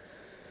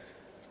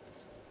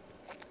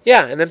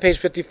 Yeah, and then page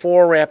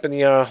 54, wrapping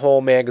the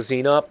whole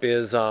magazine up,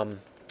 is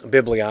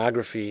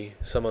bibliography,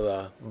 some of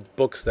the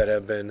books that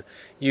have been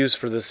used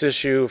for this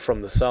issue,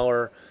 From the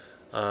Cellar,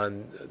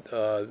 on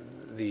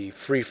the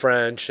Free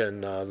French,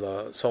 and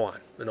so on,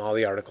 and all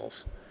the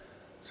articles.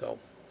 So,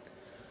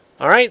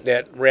 all right,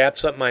 that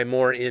wraps up my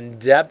more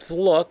in-depth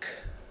look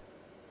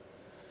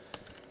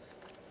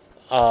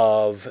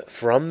of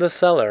From the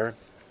Cellar,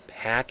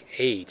 Pack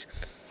 8.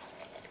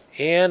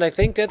 And I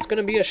think that's going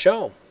to be a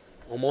show.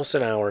 Almost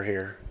an hour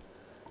here.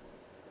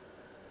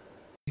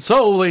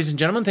 So, ladies and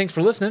gentlemen, thanks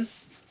for listening.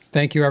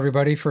 Thank you,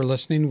 everybody, for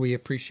listening. We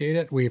appreciate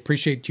it. We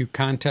appreciate you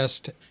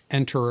contest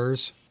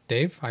enterers.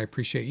 Dave, I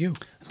appreciate you.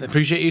 I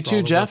appreciate you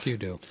too, Jeff. You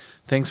do.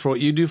 Thanks for what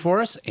you do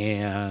for us.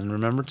 And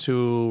remember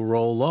to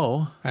roll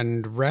low.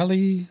 And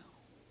rally,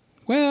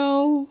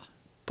 well,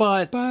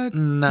 but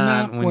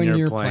not when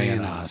you're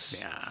playing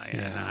us.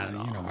 Yeah, You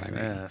know what I mean.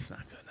 That's not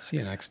good. See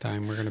you next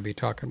time. We're going to be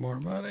talking more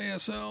about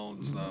ASL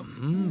and stuff.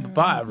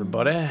 Bye,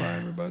 everybody. Bye,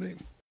 everybody.